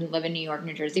 like, I wouldn't live in New York,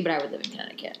 New Jersey, but I would live in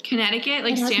Connecticut. Connecticut,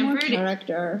 like Stamford.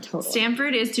 Totally.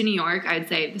 Stamford is to New York, I would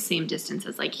say the same distance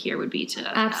as, like, here would be to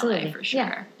LA for sure.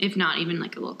 Yeah. If not even,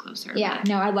 like, a little closer. Yeah, but.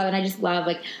 no, I love it. I just love,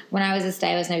 like, when I was a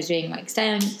stylist and I was doing, like,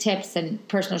 styling tips and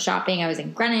personal shopping, I was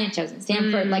in Greenwich, I was in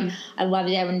Stamford. Like, I loved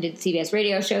it. I went and did CBS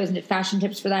radio shows and did fashion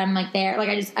tips for them, like, there.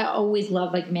 Like, I always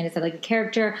loved, like Amanda said, like, the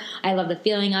character. I love the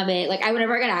feeling of it. Like,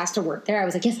 whenever I got asked to work there, I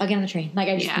was like, yes, I'll get on the train. Like,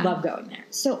 I just love going there.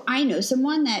 So I know someone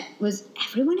that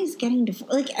everyone is getting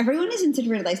everyone is in such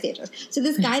weird life stages. So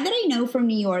this guy that I know from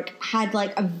New York had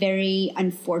like a very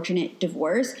unfortunate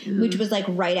divorce, which was like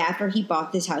right after he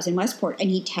bought this house in Westport, and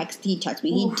he texted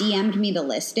me, he DM'd me the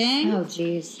listing. Oh,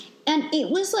 jeez. And it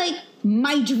was like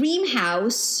my dream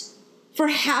house for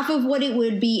half of what it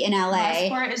would be in LA,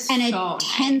 Westport is and so a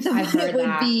tenth of what it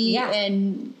would be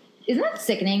in. Isn't that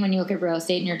sickening when you look at real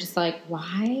estate and you're just like,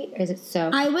 why is it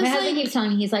so? My husband keeps telling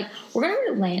me, he's like, we're going to go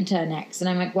to Atlanta next. And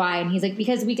I'm like, why? And he's like,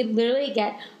 because we could literally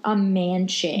get a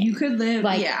mansion. You could live,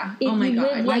 like, oh my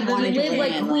God. You live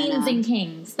like queens and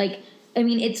kings. Like, I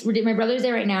mean, it's ridiculous. My brother's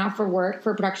there right now for work,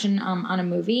 for production on a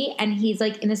movie. And he's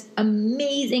like in this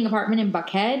amazing apartment in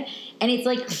Buckhead. And it's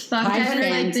like Buckhead is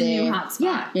like the new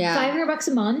hotspot. Yeah. $500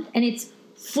 a month. And it's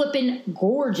flipping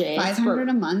gorgeous. $500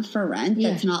 a month for rent.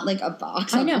 That's not like a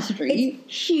box on the street.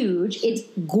 It's huge. It's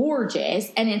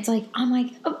gorgeous, and it's like I'm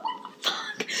like, oh, what the fuck?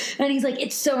 And he's like,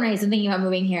 it's so nice. I'm thinking about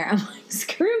moving here. I'm like,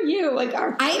 screw you. Like,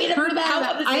 I've heard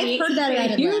that about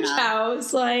a huge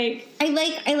house. Like, I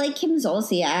like Kim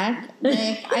Zolciak.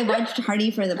 Like, I watched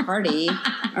Hardy for the Party,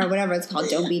 or whatever it's called.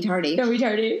 Don't be tardy. Don't be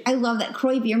tardy. I love that.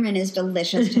 Croy Bierman is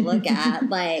delicious to look at.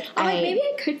 Like, maybe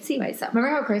I could see myself.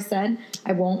 Remember how Chris said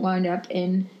I won't wind up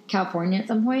in California at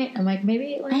some point? I'm like,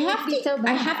 maybe it won't be so bad.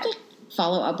 I have to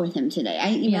follow up with him today. I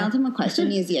emailed him a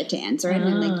question. He has yet to answer it,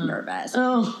 and I'm like nervous.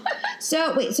 Oh.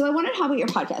 So I wanted to talk about your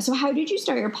podcast. So how did you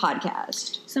start your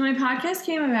podcast? So my podcast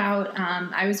came about,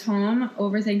 I was home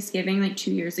over Thanksgiving like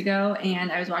 2 years ago,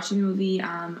 and I was watching the movie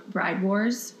Bride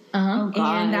Wars. Oh,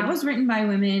 God. And that was written by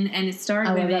women, and it starred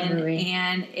women. That movie.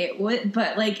 And it would,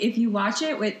 but like if you watch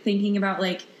it with thinking about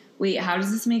like, wait, how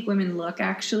does this make women look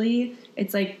actually?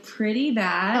 It's like pretty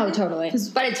bad. Oh, totally.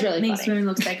 But it's really makes funny. women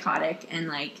look psychotic, and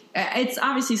like it's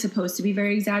obviously supposed to be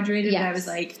very exaggerated. Yes. But I was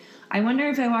like, I wonder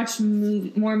if I watched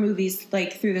more movies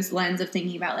like through this lens of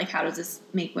thinking about like how does this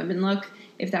make women look,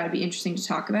 if that would be interesting to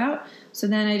talk about. So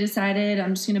then I decided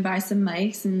I'm just going to buy some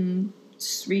mics and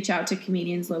just reach out to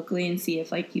comedians locally and see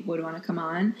if like people would want to come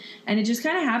on. And it just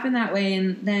kind of happened that way.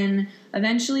 And then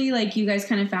eventually like you guys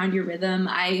kind of found your rhythm.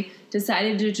 I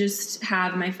decided to just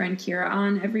have my friend Kira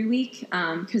on every week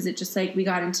because it just like we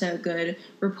got into a good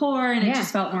rapport and it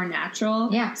just felt more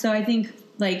natural. Yeah. So I think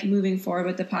like moving forward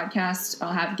with the podcast,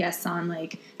 I'll have guests on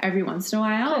like every once in a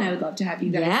while, and I would love to have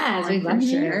you guys on for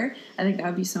sure. I think that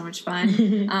would be so much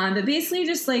fun. But basically,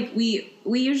 just like we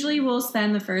usually will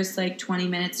spend the first like 20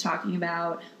 minutes talking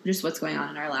about just what's going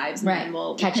on in our lives, and then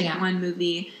we'll pick one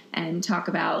movie and talk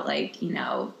about like, you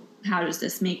know, how does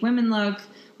this make women look?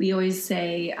 We always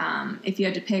say, if you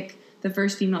had to pick the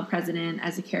first female president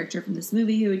as a character from this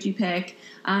movie, who would you pick?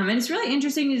 And it's really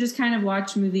interesting to just kind of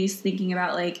watch movies thinking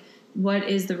about, like, what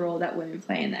is the role that women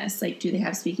play in this? Like, do they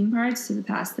have speaking parts? Do they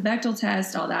pass the Bechdel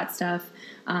test? All that stuff.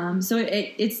 So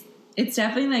it's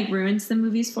definitely, like, ruins the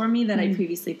movies for me that I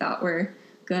previously thought were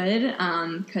good,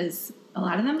 because a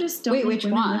lot of them just don't make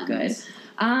women look good.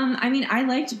 I mean, I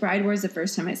liked Bride Wars the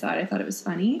first time I saw it. I thought it was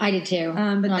funny. I did too.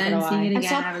 But then seeing it again,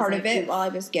 I saw part of it while I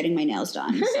was getting my nails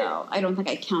done, so I don't think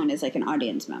I count as like an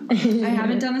audience member. I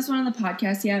haven't done this one on the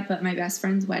podcast yet, but My Best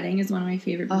Friend's Wedding is one of my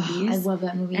favorite movies. I love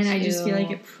that movie and too. I just feel like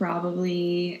it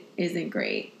probably isn't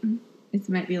great. It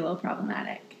might be a little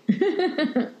problematic,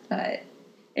 but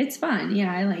it's fun.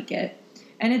 Yeah, I like it,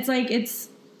 and it's like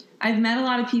I've met a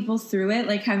lot of people through it,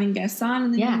 like having guests on,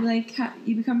 and then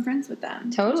you become friends with them.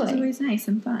 Totally, which is always nice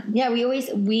and fun. Yeah,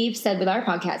 we've said with our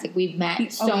podcast, like we've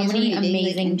met so many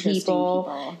amazing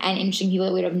people and interesting people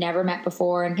that we'd have never met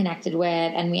before and connected with,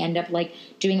 and we end up like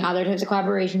doing other types of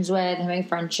collaborations with, having a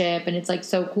friendship, and it's like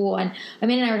so cool. And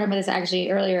Amanda and I were talking about this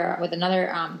actually earlier with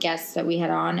another guest that we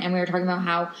had on, and we were talking about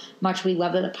how much we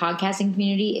love that the podcasting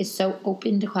community is so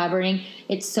open to collaborating.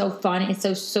 It's so fun. It's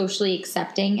so socially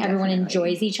accepting. Definitely. Everyone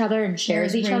enjoys each other and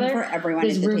shares each other. For everyone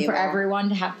there's room for everyone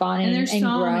to have fun and there's so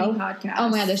grow. Many podcasts. Oh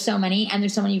my god, there's so many, and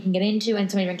there's so many you can get into, and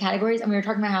so many different categories. And we were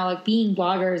talking about how like being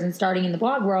bloggers and starting in the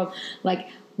blog world, like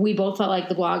we both felt like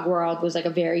the blog world was like a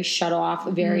very shut off,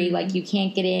 very like you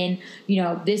can't get in. You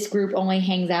know, this group only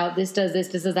hangs out. This does this,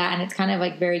 this does that, and it's kind of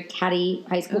like very catty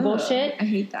high school bullshit. I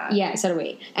hate that. Yeah, so do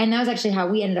we. And that was actually how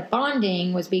we ended up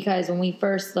bonding, was because when we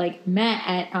first like met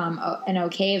at an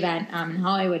OK event in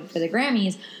Hollywood for the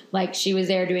Grammys. Like, she was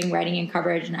there doing writing and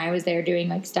coverage, and I was there doing,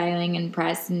 like, styling and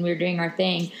press, and we were doing our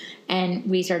thing. And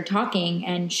we started talking,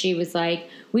 and she was like,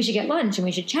 we should get lunch, and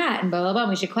we should chat, and blah, blah, blah, and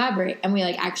we should collaborate. And we,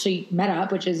 like, actually met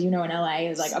up, which is, you know, in L.A.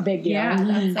 is, like, a big deal. Yeah,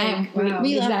 that's and wow.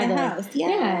 We left the house.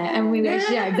 Yeah, and we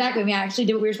actually, exactly. We actually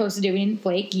did what we were supposed to do. We didn't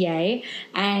flake, yay.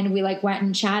 And we, like, went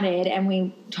and chatted, and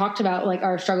we talked about, like,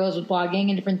 our struggles with blogging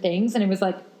and different things, and it was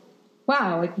like,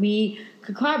 wow, like, we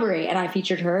could collaborate, and I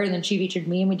featured her, and then she featured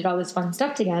me, and we did all this fun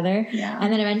stuff together. Yeah.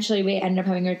 And then eventually we ended up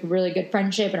having a really good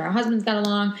friendship, and our husbands got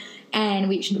along.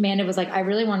 And Amanda was like, I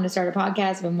really wanted to start a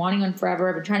podcast. I've been wanting one forever.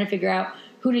 I've been trying to figure out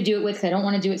who to do it with because I don't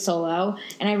want to do it solo.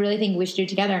 And I really think we should do it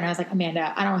together. And I was like,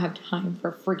 Amanda, I don't have time for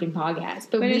a freaking podcast.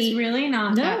 But it's really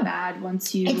not that bad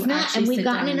once you It's not. And we've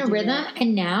gotten in a rhythm. It.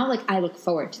 And now, like, I look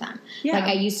forward to them. Yeah. Like,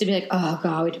 I used to be like, oh,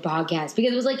 God, we do podcast.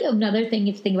 Because it was, like, another thing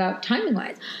you have to think about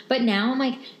timing-wise. But now I'm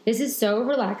like, this is so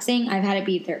relaxing. I've had it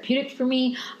be therapeutic for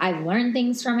me. I've learned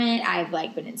things from it. I've,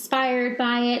 like, been inspired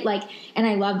by it. Like, and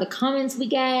I love the comments we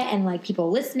get and, like,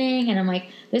 people listening. And I'm like,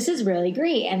 this is really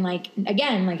great. And, like,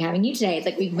 again, like, having you today, it's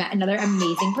like we've met another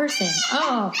amazing person.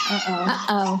 Oh.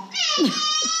 Uh-oh.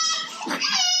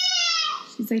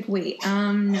 She's like, wait,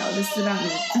 no, this is about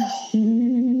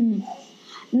me.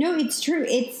 No, it's true.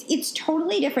 It's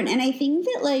totally different. And I think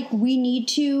that, like, we need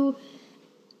to,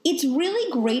 it's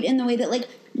really great in the way that, like,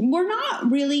 we're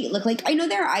not really, like, I know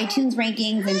there are iTunes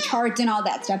rankings and charts and all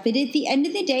that stuff, but at the end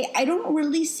of the day, I don't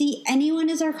really see anyone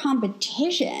as our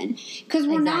competition. Because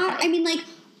we're not, I mean, like,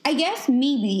 I guess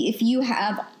maybe if you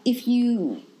have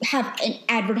an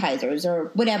advertisers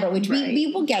or whatever, which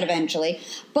we will get eventually,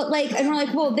 but like, and we're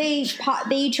like, well, they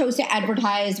chose to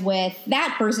advertise with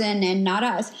that person and not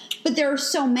us, but there are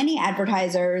so many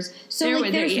advertisers, so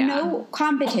like there's no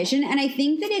competition, and I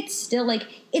think that it's still like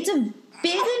it's a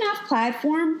big enough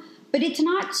platform, but it's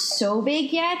not so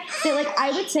big yet that, like,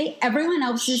 I would say everyone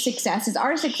else's success is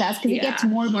our success because it gets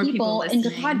more people into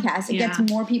podcasts, it gets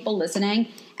more people listening,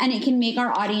 and it can make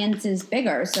our audiences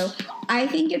bigger. So I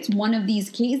think it's one of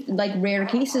these rare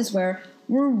cases where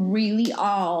we're really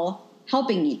all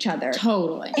helping each other.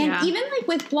 Totally. And even, like,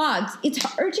 with blogs, it's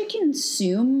hard to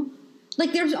consume.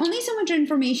 Like, there's only so much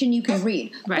information you can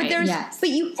read. Right. But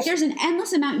there's an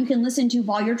endless amount you can listen to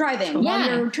while you're driving, while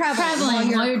you're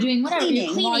traveling, while you're doing whatever, cleaning,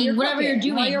 you're cleaning, whatever you're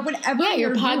doing. Your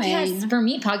podcasts, for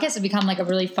me, podcasts have become like a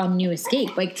really fun new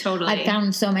escape. Like, totally. I've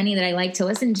found so many that I like to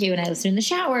listen to, and I listen in the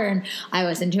shower, and I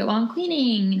listen to it while I'm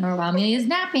cleaning, or while Amelia's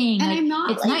napping. And like, I'm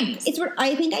not, it's like, nice.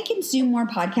 I think I consume more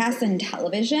podcasts than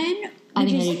television. I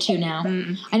think I do too now.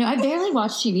 I know I barely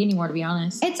watch TV anymore, to be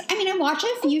honest. I watch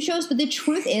a few shows, but the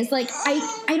truth is, like,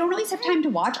 I don't always have time to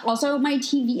watch. Also, my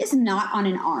TV is not on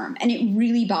an arm, and it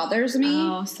really bothers me.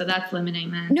 Oh, so that's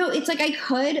limiting then. No, it's like I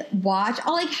could watch.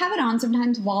 I'll, like, have it on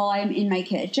sometimes while I'm in my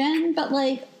kitchen, but,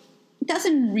 like, it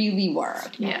doesn't really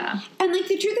work. Yeah. And, like,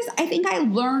 the truth is, I think I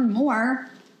learn more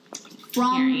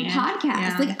from Hearing it, podcasts.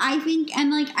 yeah. Like, I think, and,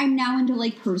 like, I'm now into,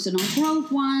 like, personal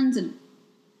growth ones and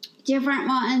different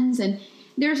ones, and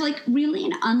there's, like, really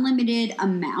an unlimited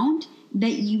amount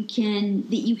that you can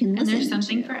listen to. And there's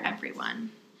something for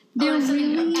everyone. There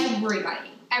really,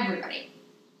 Everybody.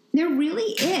 there really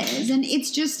is, and it's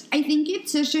just, I think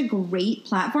it's such a great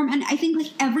platform, and I think,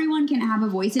 like, everyone can have a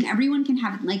voice, and everyone can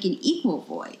have, like, an equal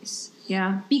voice,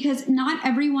 Yeah. because not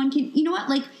everyone can, you know what,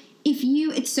 like,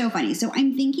 it's so funny, so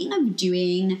I'm thinking of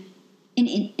doing an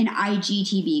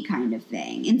IGTV kind of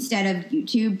thing instead of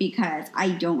YouTube, because I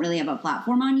don't really have a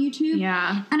platform on YouTube.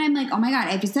 Yeah. And I'm like, oh my God,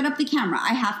 I have to set up the camera.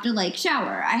 I have to, like,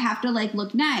 shower. I have to, like,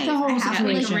 look nice. The whole I have to,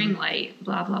 Like like, a ring light,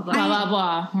 blah, blah, blah. Blah, blah,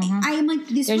 blah. Mhm. I am like,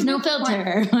 this. There's would no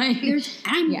require-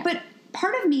 filter. But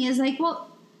part of me is like, well,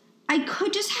 I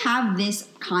could just have this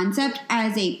concept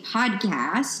as a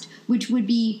podcast, which would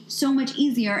be so much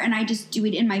easier, and I just do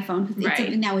it in my phone because Right. it's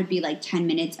something that would be like 10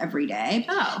 minutes every day.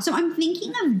 Oh. So I'm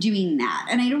thinking of doing that,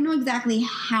 and I don't know exactly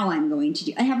how I'm going to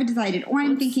do. I haven't decided, or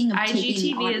I'm thinking of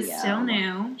taking the IGTV audio. is still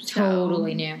new. so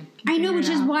Totally new. I know, figure which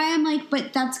it is out. why I'm like,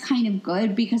 but that's kind of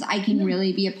good because I can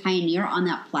really be a pioneer on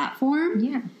that platform.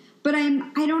 Yeah. But I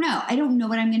don't know. I don't know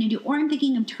what I'm going to do. Or I'm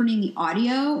thinking of turning the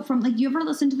audio from, like, you ever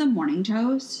listen to the Morning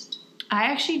Toast? I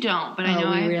actually don't, but I Oh, know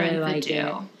we I have really friends like that do.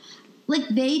 it. Like,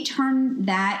 they turn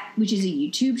that, which is a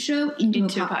YouTube show, into a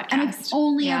podcast. And I've podcast.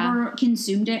 only Yeah. ever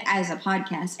consumed it as a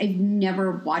podcast. I've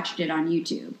never watched it on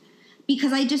YouTube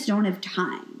because I just don't have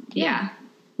time. Yeah.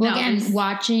 Well, No, again, it's-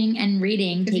 watching and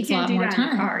reading 'Cause you takes a can't lot do more that in the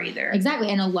time. car either. Exactly,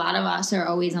 and a lot of us are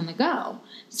always on the go.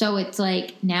 So it's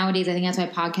like nowadays, I think that's why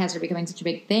podcasts are becoming such a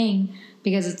big thing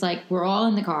because it's like we're all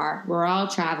in the car, we're all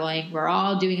traveling, we're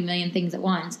all doing a million things at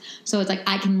once. So it's like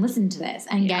I can listen to this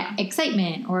and Yeah. get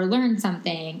excitement or learn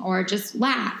something or just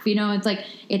laugh. You know, it's like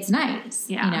it's nice.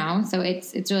 Yeah. You know, so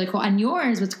it's really cool. And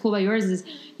yours, what's cool about yours is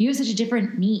you have such a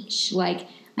different niche. Like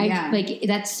like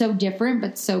that's so different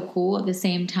but so cool at the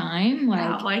same time. Like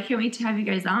Wow, well, I can't wait to have you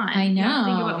guys on. I You have to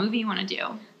think know. of what movie you want to do.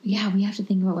 yeah, we have to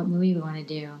think about what movie we want to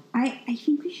do. I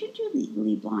think we should do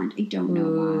Legally Blonde. I don't know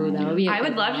Ooh, why. that would be. I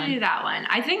would love to do that one.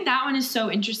 I think that one is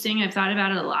so interesting. I've thought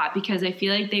about it a lot because I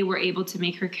feel like they were able to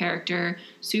make her character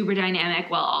super dynamic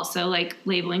while also like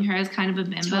labeling her as kind of a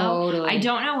bimbo. Totally. I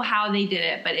don't know how they did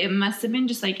it, but it must have been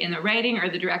just like in the writing or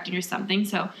the directing or something.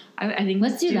 So I think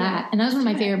Let's do that. And that was one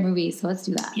of my favorite movies, so let's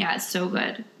do that. Yeah, it's so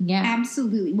good. Yeah.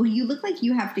 Absolutely. Well, you look like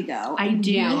you have to go. I And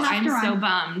do. we have I'm to so run.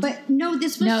 bummed. But no,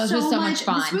 this was No, this was so much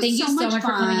fun. this was Thank you so much for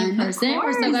coming in fun. person. We're so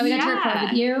course, glad we got to yeah. record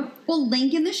with you. We'll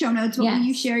link in the show notes, but will Yes.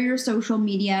 you share your social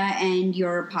media and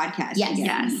your podcast? Yes. again?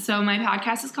 Yes. So my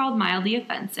podcast is called Mildly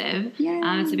Offensive. Yay.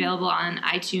 It's available on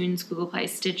iTunes, Google Play,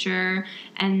 Stitcher,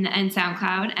 and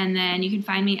SoundCloud. And then you can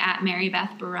find me at Mary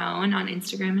Beth Barone on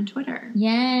Instagram and Twitter. Yay.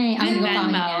 I'm And gonna follow you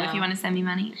Venmo now. if you want to send me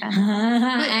money.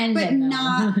 And but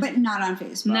Venmo. not on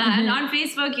Facebook. And on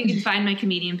Facebook you can find my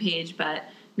comedian page, but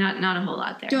not a whole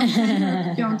lot there.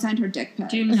 Don't send her dick pic.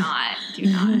 Do not.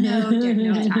 No dick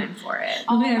No pic. time for it.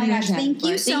 Oh We have my no gosh, time thank for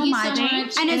you it. so Thank you much. so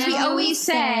much. And as we always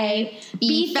say,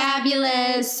 be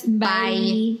fabulous.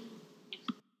 Bye.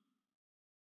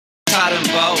 Taught them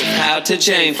both how to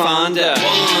Jane Fonda. 1,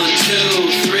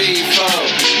 2, 3, 4.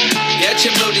 Get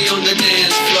your booty on the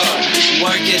dance floor.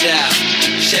 Work it out.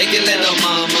 Shake it, little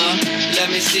mama. Let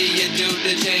me see you do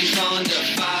the Jane